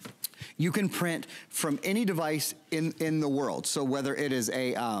 You can print from any device in the world. So whether it is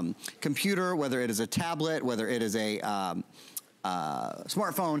a computer, whether it is a tablet, whether it is a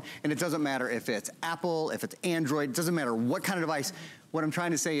smartphone, and it doesn't matter if it's Apple, if it's Android, it doesn't matter what kind of device. What I'm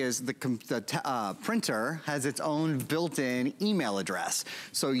trying to say is the printer has its own built-in email address.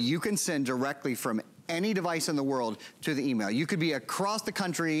 So you can send directly from any device in the world to the email. You could be across the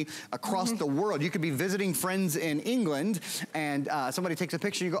country, across the world. You could be visiting friends in England, and somebody takes a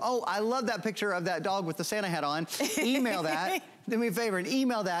picture, and you go, oh, I love that picture of that dog with the Santa hat on. Email that. Do me a favor and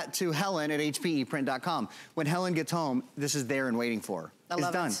email that to Helen at hpeprint.com. When Helen gets home, this is there and waiting for her.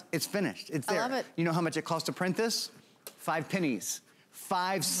 It's done. It's finished. It's there. I love it. You know how much it costs to print this? 5 pennies.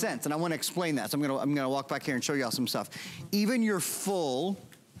 5 cents, and I want to explain that. So I'm gonna walk back here and show y'all some stuff. Even your full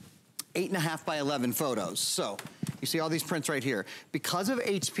 8.5 by 11 photos. So you see all these prints right here. Because of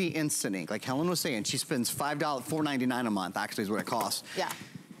HP Instant Ink, like Helen was saying, she spends $4.99 a month. Actually, is what it costs. Yeah.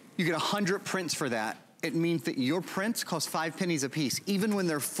 You get 100 prints for that. it means that your prints cost 5 pennies a piece, even when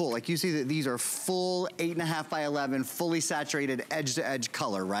they're full. Like you see that these are full 8.5 by 11, fully saturated edge to edge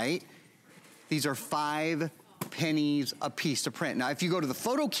color, right? These are 5 pennies a piece to print. Now, if you go to the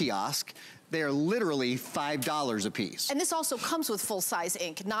photo kiosk, they are literally $5 a piece. And this also comes with full-size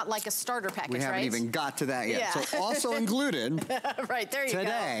ink, not like a starter package, right? We haven't even got to that yet. Yeah. So also included right, there you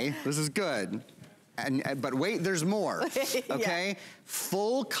today, this is good. But wait, there's more, okay? Yeah.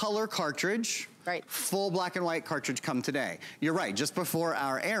 Full color cartridge. Right. Full black and white cartridge come today. You're right, just before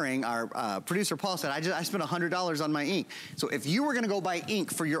our airing, our producer Paul said, I spent $100 on my ink. So if you were gonna go buy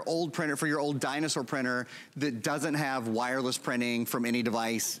ink for your old printer, for your old dinosaur printer that doesn't have wireless printing from any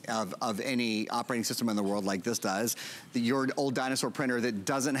device of any operating system in the world like this does, your old dinosaur printer that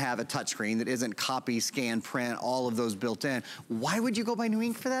doesn't have a touchscreen, that isn't copy, scan, print, all of those built in, why would you go buy new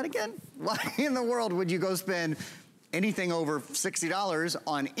ink for that again? Why in the world would you go spend anything over $60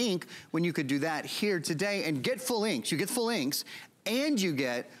 on ink when you could do that here today and get full inks? You get full inks and you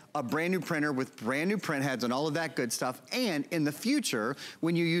get a brand new printer with brand new print heads and all of that good stuff. And in the future,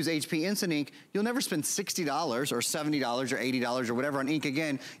 when you use HP Instant Ink, you'll never spend $60 or $70 or $80 or whatever on ink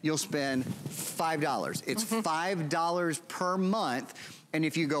again. You'll spend $5. It's $5 per month. And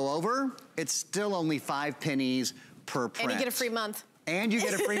if you go over, it's still only 5 pennies per print. And you get a free month. And you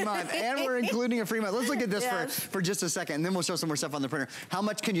get a free month, and we're including a free month. Let's look at this for just a second, and then we'll show some more stuff on the printer. How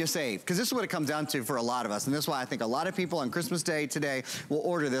much can you save? Because this is what it comes down to for a lot of us, and this is why I think a lot of people on Christmas Day today will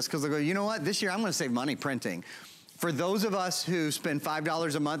order this, because they'll go, you know what, this year I'm gonna save money printing. For those of us who spend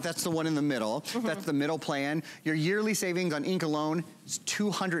 $5 a month, that's the one in the middle. That's the middle plan. Your yearly savings on ink alone is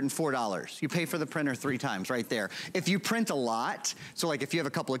 $204. You pay for the printer 3 times right there. If you print a lot, so like if you have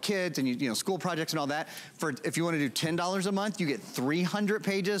a couple of kids and you know school projects and all that, if you want to do $10 a month, you get 300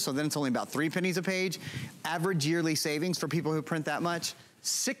 pages, so then it's only about 3 pennies a page. Average yearly savings for people who print that much,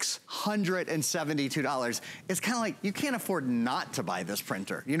 $672. It's kind of like, you can't afford not to buy this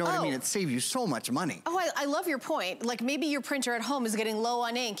printer. You know what I mean? It saves you so much money. Oh, I love your point. Like maybe your printer at home is getting low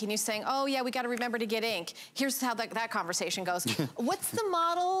on ink and you're saying, oh yeah, we got to remember to get ink. Here's how that conversation goes. What's the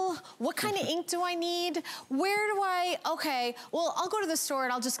model? What kind of ink do I need? Where do okay, well, I'll go to the store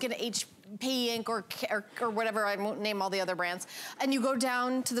and I'll just get an HP ink or whatever, I won't name all the other brands. And you go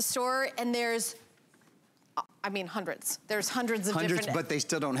down to the store and there's hundreds. There's hundreds of different. But they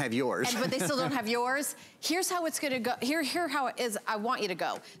still don't have yours. But they still don't have yours. Here's how it's gonna go. Here how it is, I want you to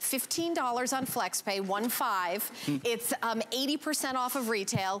go. $15 on FlexPay, 15. It's 80% off of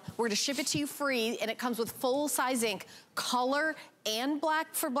retail. We're gonna ship it to you free, and it comes with full-size ink, color and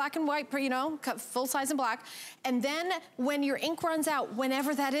black for black and white, you know, full size and black. And then when your ink runs out,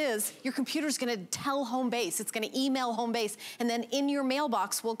 whenever that is, your computer's gonna tell home base. It's gonna email home base. And then in your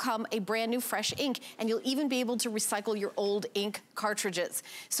mailbox will come a brand new fresh ink, and you'll even be able to recycle your old ink cartridges.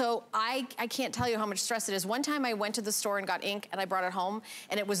 So I can't tell you how much stress it is. One time I went to the store and got ink and I brought it home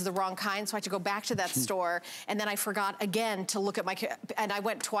and it was the wrong kind, so I had to go back to that store, and then I forgot again to look at and I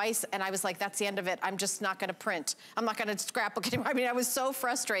went twice and I was like, that's the end of it. I'm just not gonna print. I'm not gonna scrapbook anymore. I mean, I was so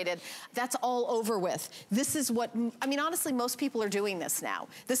frustrated. That's all over with. This is what, honestly, most people are doing this now.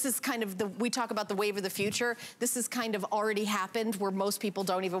 This is kind of we talk about the wave of the future. This is kind of already happened where most people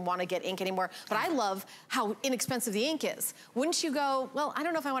don't even want to get ink anymore. But I love how inexpensive the ink is. Wouldn't you go, well, I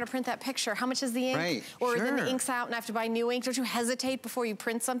don't know if I want to print that picture. How much is the ink? Right, or then the ink's out and I have to buy new ink. Don't you hesitate before you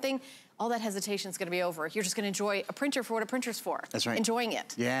print something? All that hesitation is going to be over. You're just going to enjoy a printer for what a printer's for. That's right. Enjoying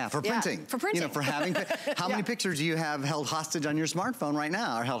it. Yeah, for printing. For printing. You know, for having, how many pictures do you have held hostage on your smartphone right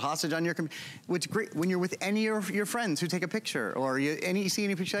now, or held hostage on your computer? Which great, when you're with any of your friends who take a picture, or you see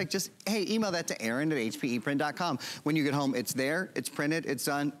any picture, like just, hey, email that to Aaron@hpeprint.com. When you get home, it's there, it's printed, it's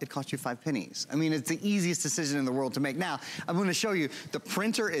done, it costs you 5 pennies. I mean, it's the easiest decision in the world to make. Now, I'm going to show you the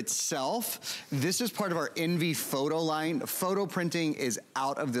printer itself. This is part of our Envy photo line. Photo printing is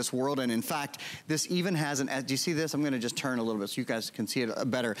out of this world, and in fact, this even has do you see this? I'm gonna just turn a little bit so you guys can see it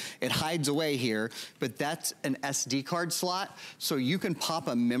better. It hides away here, but that's an SD card slot. So you can pop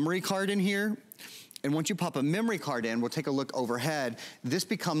a memory card in here. And once you pop a memory card in, we'll take a look overhead. This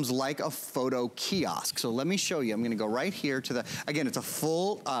becomes like a photo kiosk. So let me show you. I'm gonna go right here to again, it's a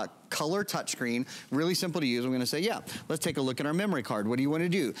full color touchscreen, really simple to use. I'm gonna say, yeah, let's take a look at our memory card. What do you wanna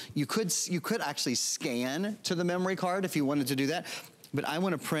do? You could actually scan to the memory card if you wanted to do that. But I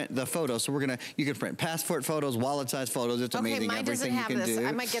want to print the photos, so you can print passport photos, wallet-sized photos. It's amazing everything you can do.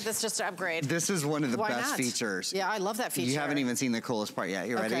 I might get this just to upgrade. This is one of the best features. Yeah, I love that feature. You haven't even seen the coolest part yet.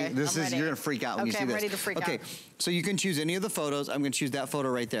 You ready? Okay, You're gonna freak out when you see this. Okay, I'm ready to freak out. Okay, so you can choose any of the photos. I'm gonna choose that photo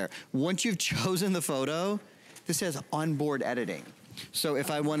right there. Once you've chosen the photo, this says onboard editing. So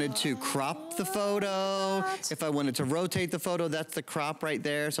if I wanted to crop the photo, if I wanted to rotate the photo, that's the crop right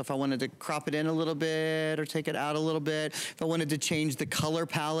there. So if I wanted to crop it in a little bit or take it out a little bit, if I wanted to change the color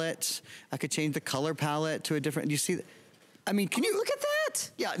palette, I could change the color palette to a different, you see, I mean, can you look at that?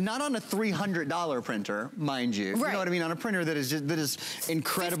 Yeah, not on a $300 printer, mind you. Right. You know what I mean? On a printer that is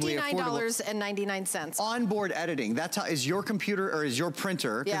incredibly affordable. $59.99. Onboard editing. That's how is your computer or is your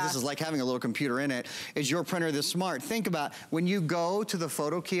printer? Because this is like having a little computer in it. Is your printer this smart? Think about when you go to the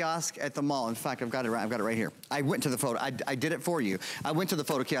photo kiosk at the mall. In fact, I've got it right here. I went to the photo. I did it for you. I went to the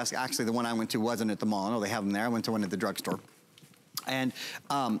photo kiosk. Actually, the one I went to wasn't at the mall. I know they have them there. I went to one at the drugstore. And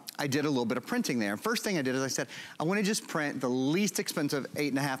I did a little bit of printing there. First thing I did is I said, I want to just print the least expensive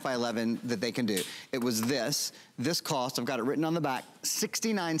 8.5 by 11 that they can do. It was this cost, I've got it written on the back,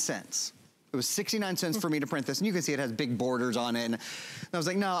 69 cents. It was 69 cents for me to print this. And you can see it has big borders on it. And I was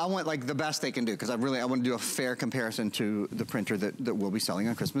like, no, I want like the best they can do because I want to do a fair comparison to the printer that we'll be selling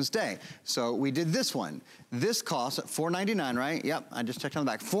on Christmas Day. So we did this one. This cost $4.99, right? Yep, I just checked on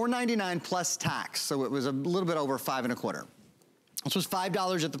the back. $4.99 plus tax. So it was a little bit over $5.25. This was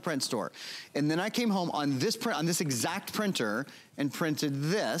 $5 at the print store. And then I came home on this exact printer and printed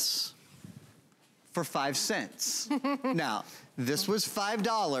this for 5 cents. Now, this was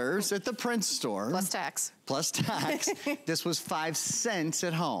 $5 at the print store. Plus tax. Plus tax. This was 5 cents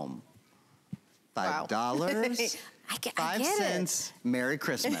at home. $5. Wow. 5 cents. Merry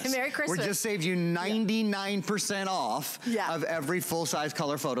Christmas. Merry Christmas. We just saved you 99% off of every full-size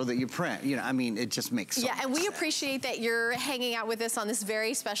color photo that you print. You know, I mean, it just makes so much and we sense. appreciate that you're hanging out with us on this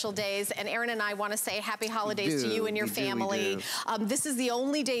very special days. And Aaron and I want to say happy holidays to you and your family. This is the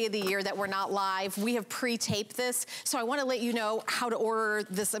only day of the year that we're not live. We have pre-taped this, so I want to let you know how to order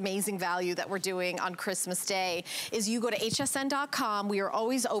this amazing value that we're doing on Christmas Day. Is you go to hsn.com. We are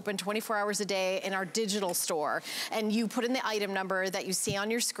always open 24 hours a day in our digital store. And you put in the item number that you see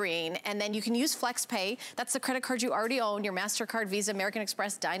on your screen, and then you can use FlexPay. That's the credit card you already own, your MasterCard, Visa, American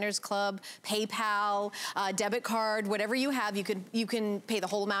Express, Diners Club, PayPal, debit card, whatever you have, you can pay the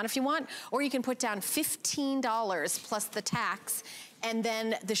whole amount if you want, or you can put down $15 plus the tax, and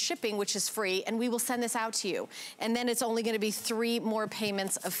then the shipping, which is free, and we will send this out to you. And then it's only gonna be 3 more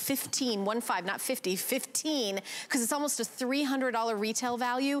payments of 15, not 50, 15, because it's almost a $300 retail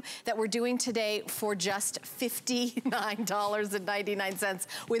value that we're doing today for just $59.99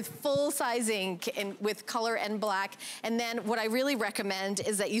 with full sizing and with color and black. And then what I really recommend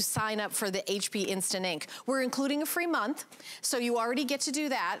is that you sign up for the HP Instant Ink. We're including a free month, so you already get to do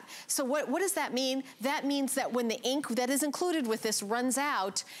that. So what does that mean? That means that when the ink that is included with this runs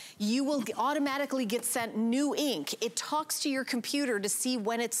out, you will automatically get sent new ink. It talks to your computer to see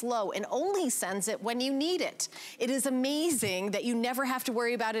when it's low and only sends it when you need it. It is amazing that you never have to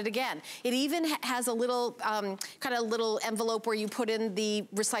worry about it again. It even has a little kind of little envelope where you put in the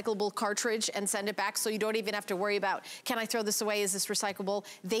recyclable cartridge and send it back, so you don't even have to worry about, can I throw this away? Is this recyclable?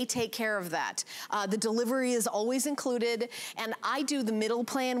 They take care of that. The delivery is always included, and I do the middle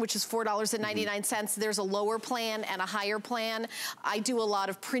plan, which is $4.99. There's a lower plan and a higher plan. I do a lot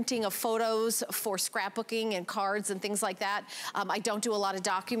of printing of photos for scrapbooking and cards and things like that. I don't do a lot of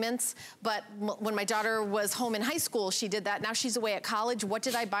documents, but when my daughter was home in high school, she did that. Now she's away at college. What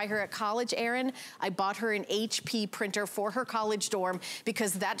did I buy her at college, Aaron? I bought her an HP printer for her college dorm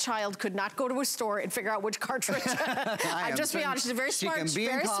because that child could not go to a store and figure out which cartridge. I'm just being honest, she's very smart,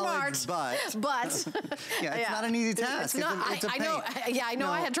 very smart. But yeah, it's not an easy task. It's not, I know. Yeah, I know.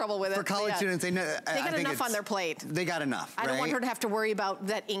 I had trouble with it. For college students, they got enough on their plate. They got enough. I don't want her to have to worry about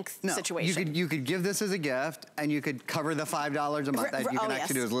that ink situation. You could give this as a gift, and you could cover the $5 a month. You can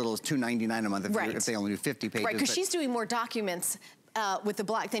actually do as little as $2.99 a month if they only do 50 pages. Right, because she's doing more documents with the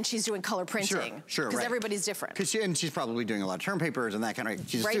black than she's doing color printing. Sure, because everybody's different. And she's probably doing a lot of term papers and that kind of.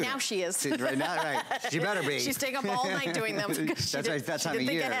 She's right now she is. Right now, right. She better be. She's staying up all night doing them. That's right. That time of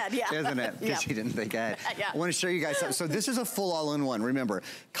year, isn't it? Because she didn't think ahead. I want to show you guys something. So this is a full all-in-one. Remember,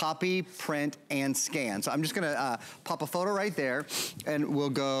 copy, print, and scan. So I'm just gonna pop a photo right there, and I'll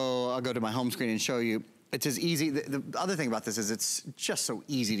go to my home screen and show you. It's as easy. The other thing about this is it's just so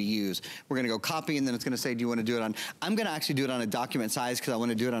easy to use. We're gonna go copy, and then it's gonna say, do you wanna do it on, I'm gonna actually do it on a document size because I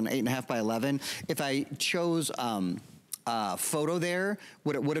wanna do it on 8.5 by 11. If I chose photo there,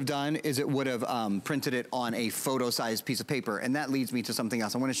 what it would have done is it would have printed it on a photo-sized piece of paper, and that leads me to something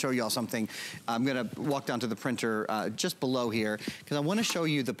else. I want to show you all something. I'm going to walk down to the printer just below here because I want to show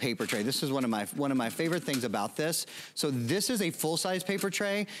you the paper tray. This is one of my favorite things about this. So this is a full-size paper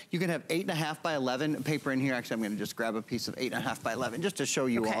tray. You can have 8.5 by 11 paper in here. Actually, I'm going to just grab a piece of 8.5 by 11 just to show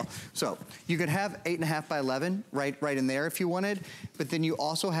you all. So you could have 8.5 by 11 right in there if you wanted, but then you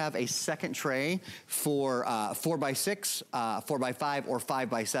also have a second tray for 4 by 6. 6 4x5 or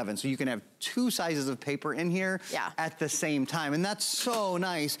 5x7. So you can have 2 sizes of paper in here at the same time. And that's so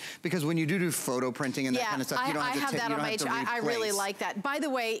nice because when you do photo printing and that kind of stuff, you don't have to have that on my I really like that. By the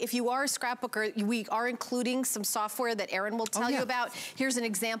way, if you are a scrapbooker, we are including some software that Erin will tell you about. Here's an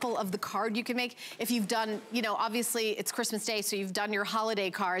example of the card you can make. If you've done, you know, obviously it's Christmas Day, so you've done your holiday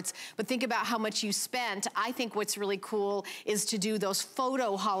cards, but think about how much you spent. I think what's really cool is to do those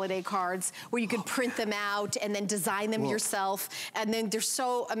photo holiday cards where you could print them out and then design them yourself. And then they're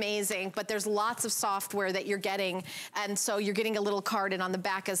so amazing, but there's lots of software that you're getting. And so you're getting a little card, and on the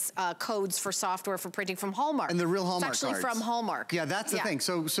back is codes for software for printing from Hallmark. And the real Hallmark it's actually cards. from Hallmark. Yeah, that's the thing.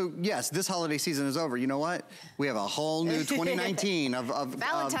 So yes, this holiday season is over. You know what? We have a whole new 2019 of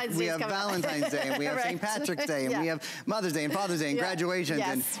Valentine's Day. We have Valentine's Day, and we have St. Patrick's Day, and we have Mother's Day and Father's Day and graduations.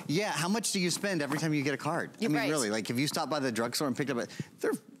 And how much do you spend every time you get a card? I mean, really, like if you stop by the drugstore and picked up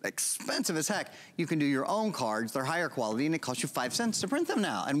they're expensive as heck. You can do your own cards. They're higher quality, and it costs you 5 cents to print them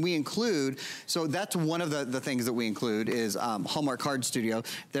now. And we include, so that's one of the things that we include is Hallmark Card Studio.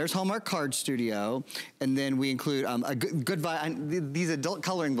 There's Hallmark Card Studio, and then we include a good these adult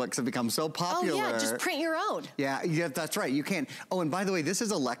coloring books have become so popular. Oh yeah, just print your own. Yeah, that's right. You can. Oh, and by the way, this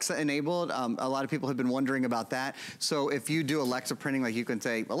is Alexa enabled. A lot of people have been wondering about that. So if you do Alexa printing, like you can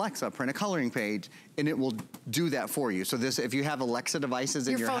say, Alexa, print a coloring page, and it will do that for you. So this, if you have Alexa devices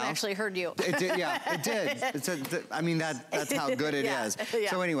in your house. Your phone actually heard you. It did, yeah, it did. I mean, that's how good it is.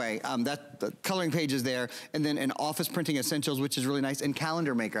 So anyway, the coloring page is there, and then an office printing essentials, which is really nice, and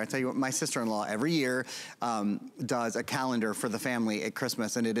calendar maker. I tell you what, my sister-in-law every year does a calendar for the family at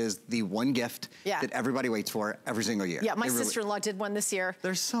Christmas, and it is the one gift that everybody waits for every single year. Yeah, my sister-in-law did one this year.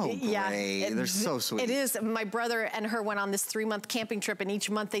 They're so great. They're so sweet. It is. My brother and her went on this 3-month camping trip, and each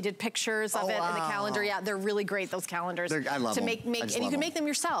month they did pictures of it in the calendar. Yeah, they're really great, those calendars. I love them. And you can make them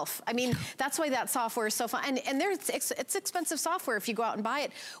yourself. I mean, that's why that software is so fun. And it's expensive software if you go out and buy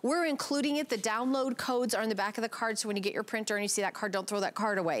it. We're including it. The download codes are in the back of the card, so when you get your printer and you see that card, don't throw that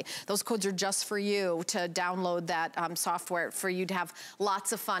card away. Those codes are just for you to download that software for you to have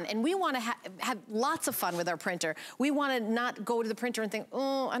lots of fun. And we want to have lots of fun with our printer. We want to not go to the printer and think,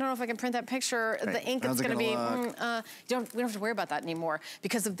 oh, I don't know if I can print that picture. Right. The ink is going to be, we don't have to worry about that anymore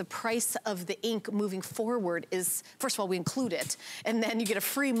because of the price of the ink moving forward is, first of all, we include it, and then you get a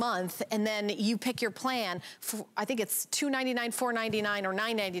free month, and then you pick your plan. For, I think it's $2.99, $4.99, or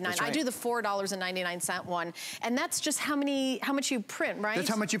 $9.99. Right. I do the $4.99 one, and that's just how much you print, right? That's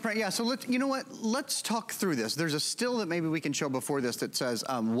how much you print. Yeah. So you know what? Let's talk through this. There's a still that maybe we can show before this that says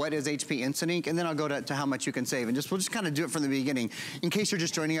what is HP Instant Ink, and then I'll go to how much you can save, and we'll just kind of do it from the beginning in case you're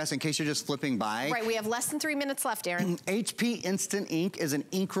just joining us, in case you're just flipping by. Right. We have less than 3 minutes left, Erin. HP Instant Ink is an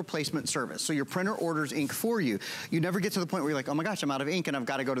ink replacement service. So your printer orders ink for you. You never get to the point where you're like, oh my gosh, I'm out of ink and I've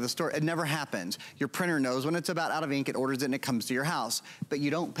got to go to the store. It never happens. Your printer knows when it's about out of ink, it orders it and it comes to your house. But you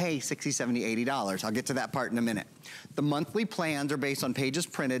don't pay $60, $70, $80. I'll get to that part in a minute. The monthly plans are based on pages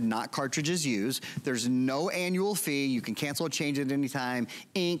printed, not cartridges used. There's no annual fee. You can cancel or change it anytime.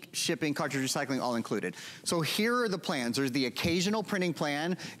 Ink, shipping, cartridge recycling, all included. So here are the plans. There's the occasional printing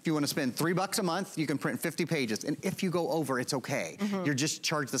plan. If you want to spend $3 a month, you can print 50 pages. And if you go over, it's okay. You're just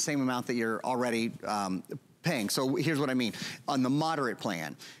charged the same amount that you're already paying. So here's what I mean. On the moderate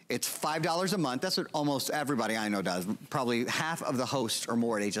plan, it's $5 a month. That's what almost everybody I know does. Probably half of the hosts or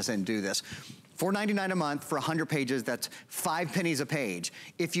more at HSN do this. $4.99 a month for 100 pages, that's 5 pennies a page.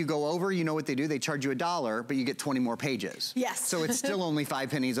 If you go over, you know what they do? They charge you $1, but you get 20 more pages. Yes. So it's still only 5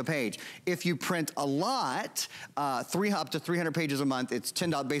 pennies a page. If you print a lot, up to 300 pages a month, it's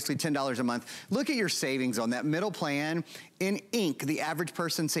basically $10 a month. Look at your savings on that middle plan. In ink, the average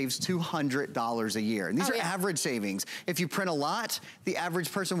person saves $200 a year. And these are average savings. If you print a lot, the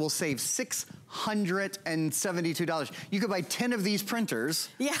average person will save $672. You could buy 10 of these printers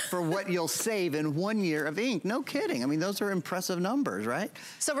for what you'll save in 1 year of ink. No kidding. I mean, those are impressive numbers, right?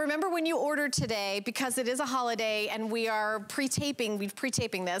 So remember when you order today, because it is a holiday and we are pre-taping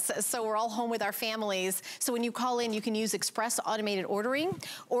this, so we're all home with our families. So when you call in, you can use Express Automated Ordering,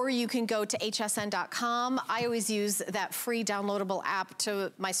 or you can go to hsn.com. I always use that free downloadable app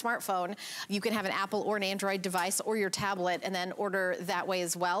to my smartphone. You can have an Apple or an Android device or your tablet and then order that way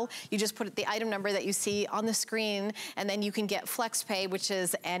as well. You just put the item number that you see on the screen, and then you can get FlexPay, which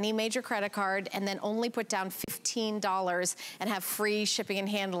is any major credit card. card and then only put down $15 and have free shipping and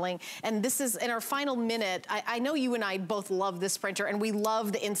handling. And this is in our final minute. I know you and I both love this printer, and we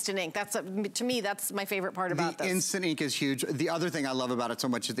love the instant ink. That's to me, that's my favorite part about this. The instant ink is huge. The other thing I love about it so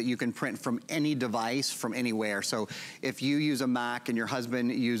much is that you can print from any device, from anywhere. So if you use a Mac and your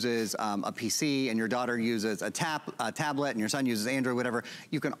husband uses a PC and your daughter uses a tablet and your son uses Android, whatever,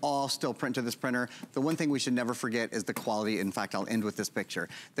 you can all still print to this printer. The one thing we should never forget is the quality. In fact, I'll end with this picture.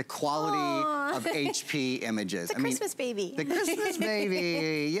 The quality of HP images. The Christmas baby. The Christmas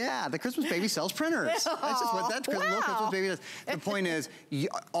baby. Yeah, the Christmas baby sells printers. That's just what that little Christmas baby does. The point is,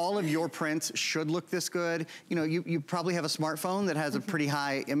 all of your prints should look this good. You know, you probably have a smartphone that has a pretty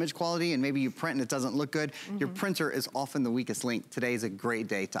high image quality, and maybe you print and it doesn't look good. Your printer is often the weakest link. Today is a great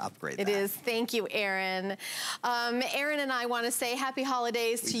day to upgrade that. It is. Thank you, Aaron. Aaron and I want to say happy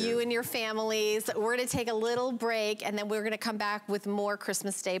holidays to you and your families. We're going to take a little break, and then we're going to come back with more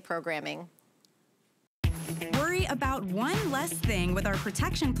Christmas Day programming. Worry about one less thing with our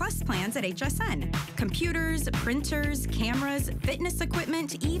Protection Plus plans at HSN. Computers, printers, cameras, fitness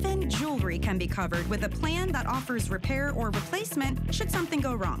equipment, even jewelry can be covered with a plan that offers repair or replacement should something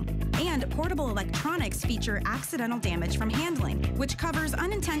go wrong. And portable electronics feature accidental damage from handling, which covers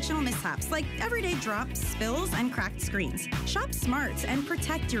unintentional mishaps like everyday drops, spills, and cracked screens. Shop smart and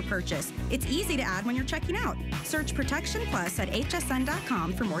protect your purchase. It's easy to add when you're checking out. Search Protection Plus at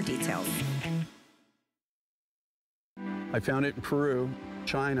hsn.com for more details. I found it in Peru,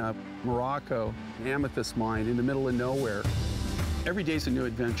 China, Morocco, an amethyst mine in the middle of nowhere. Every day's a new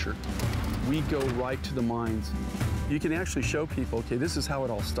adventure. We go right to the mines. You can actually show people, okay, this is how it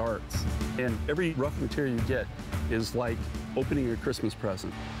all starts. And every rough material you get is like opening a Christmas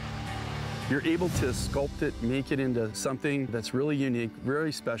present. You're able to sculpt it, make it into something that's really unique,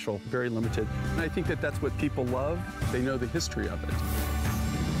 very special, very limited. And I think that that's what people love. They know the history of it.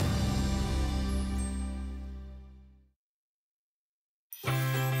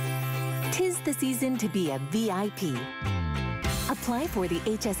 Tis the season to be a VIP. Apply for the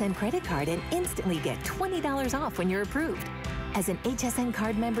HSN credit card and instantly get $20 off when you're approved. As an HSN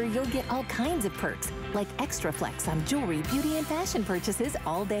card member, you'll get all kinds of perks, like extra flex on jewelry, beauty, and fashion purchases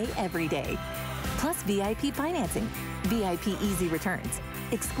all day, every day. Plus VIP financing, VIP easy returns,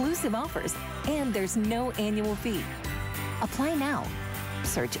 exclusive offers, and there's no annual fee. Apply now.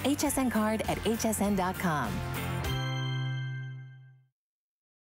 Search HSN card at hsn.com.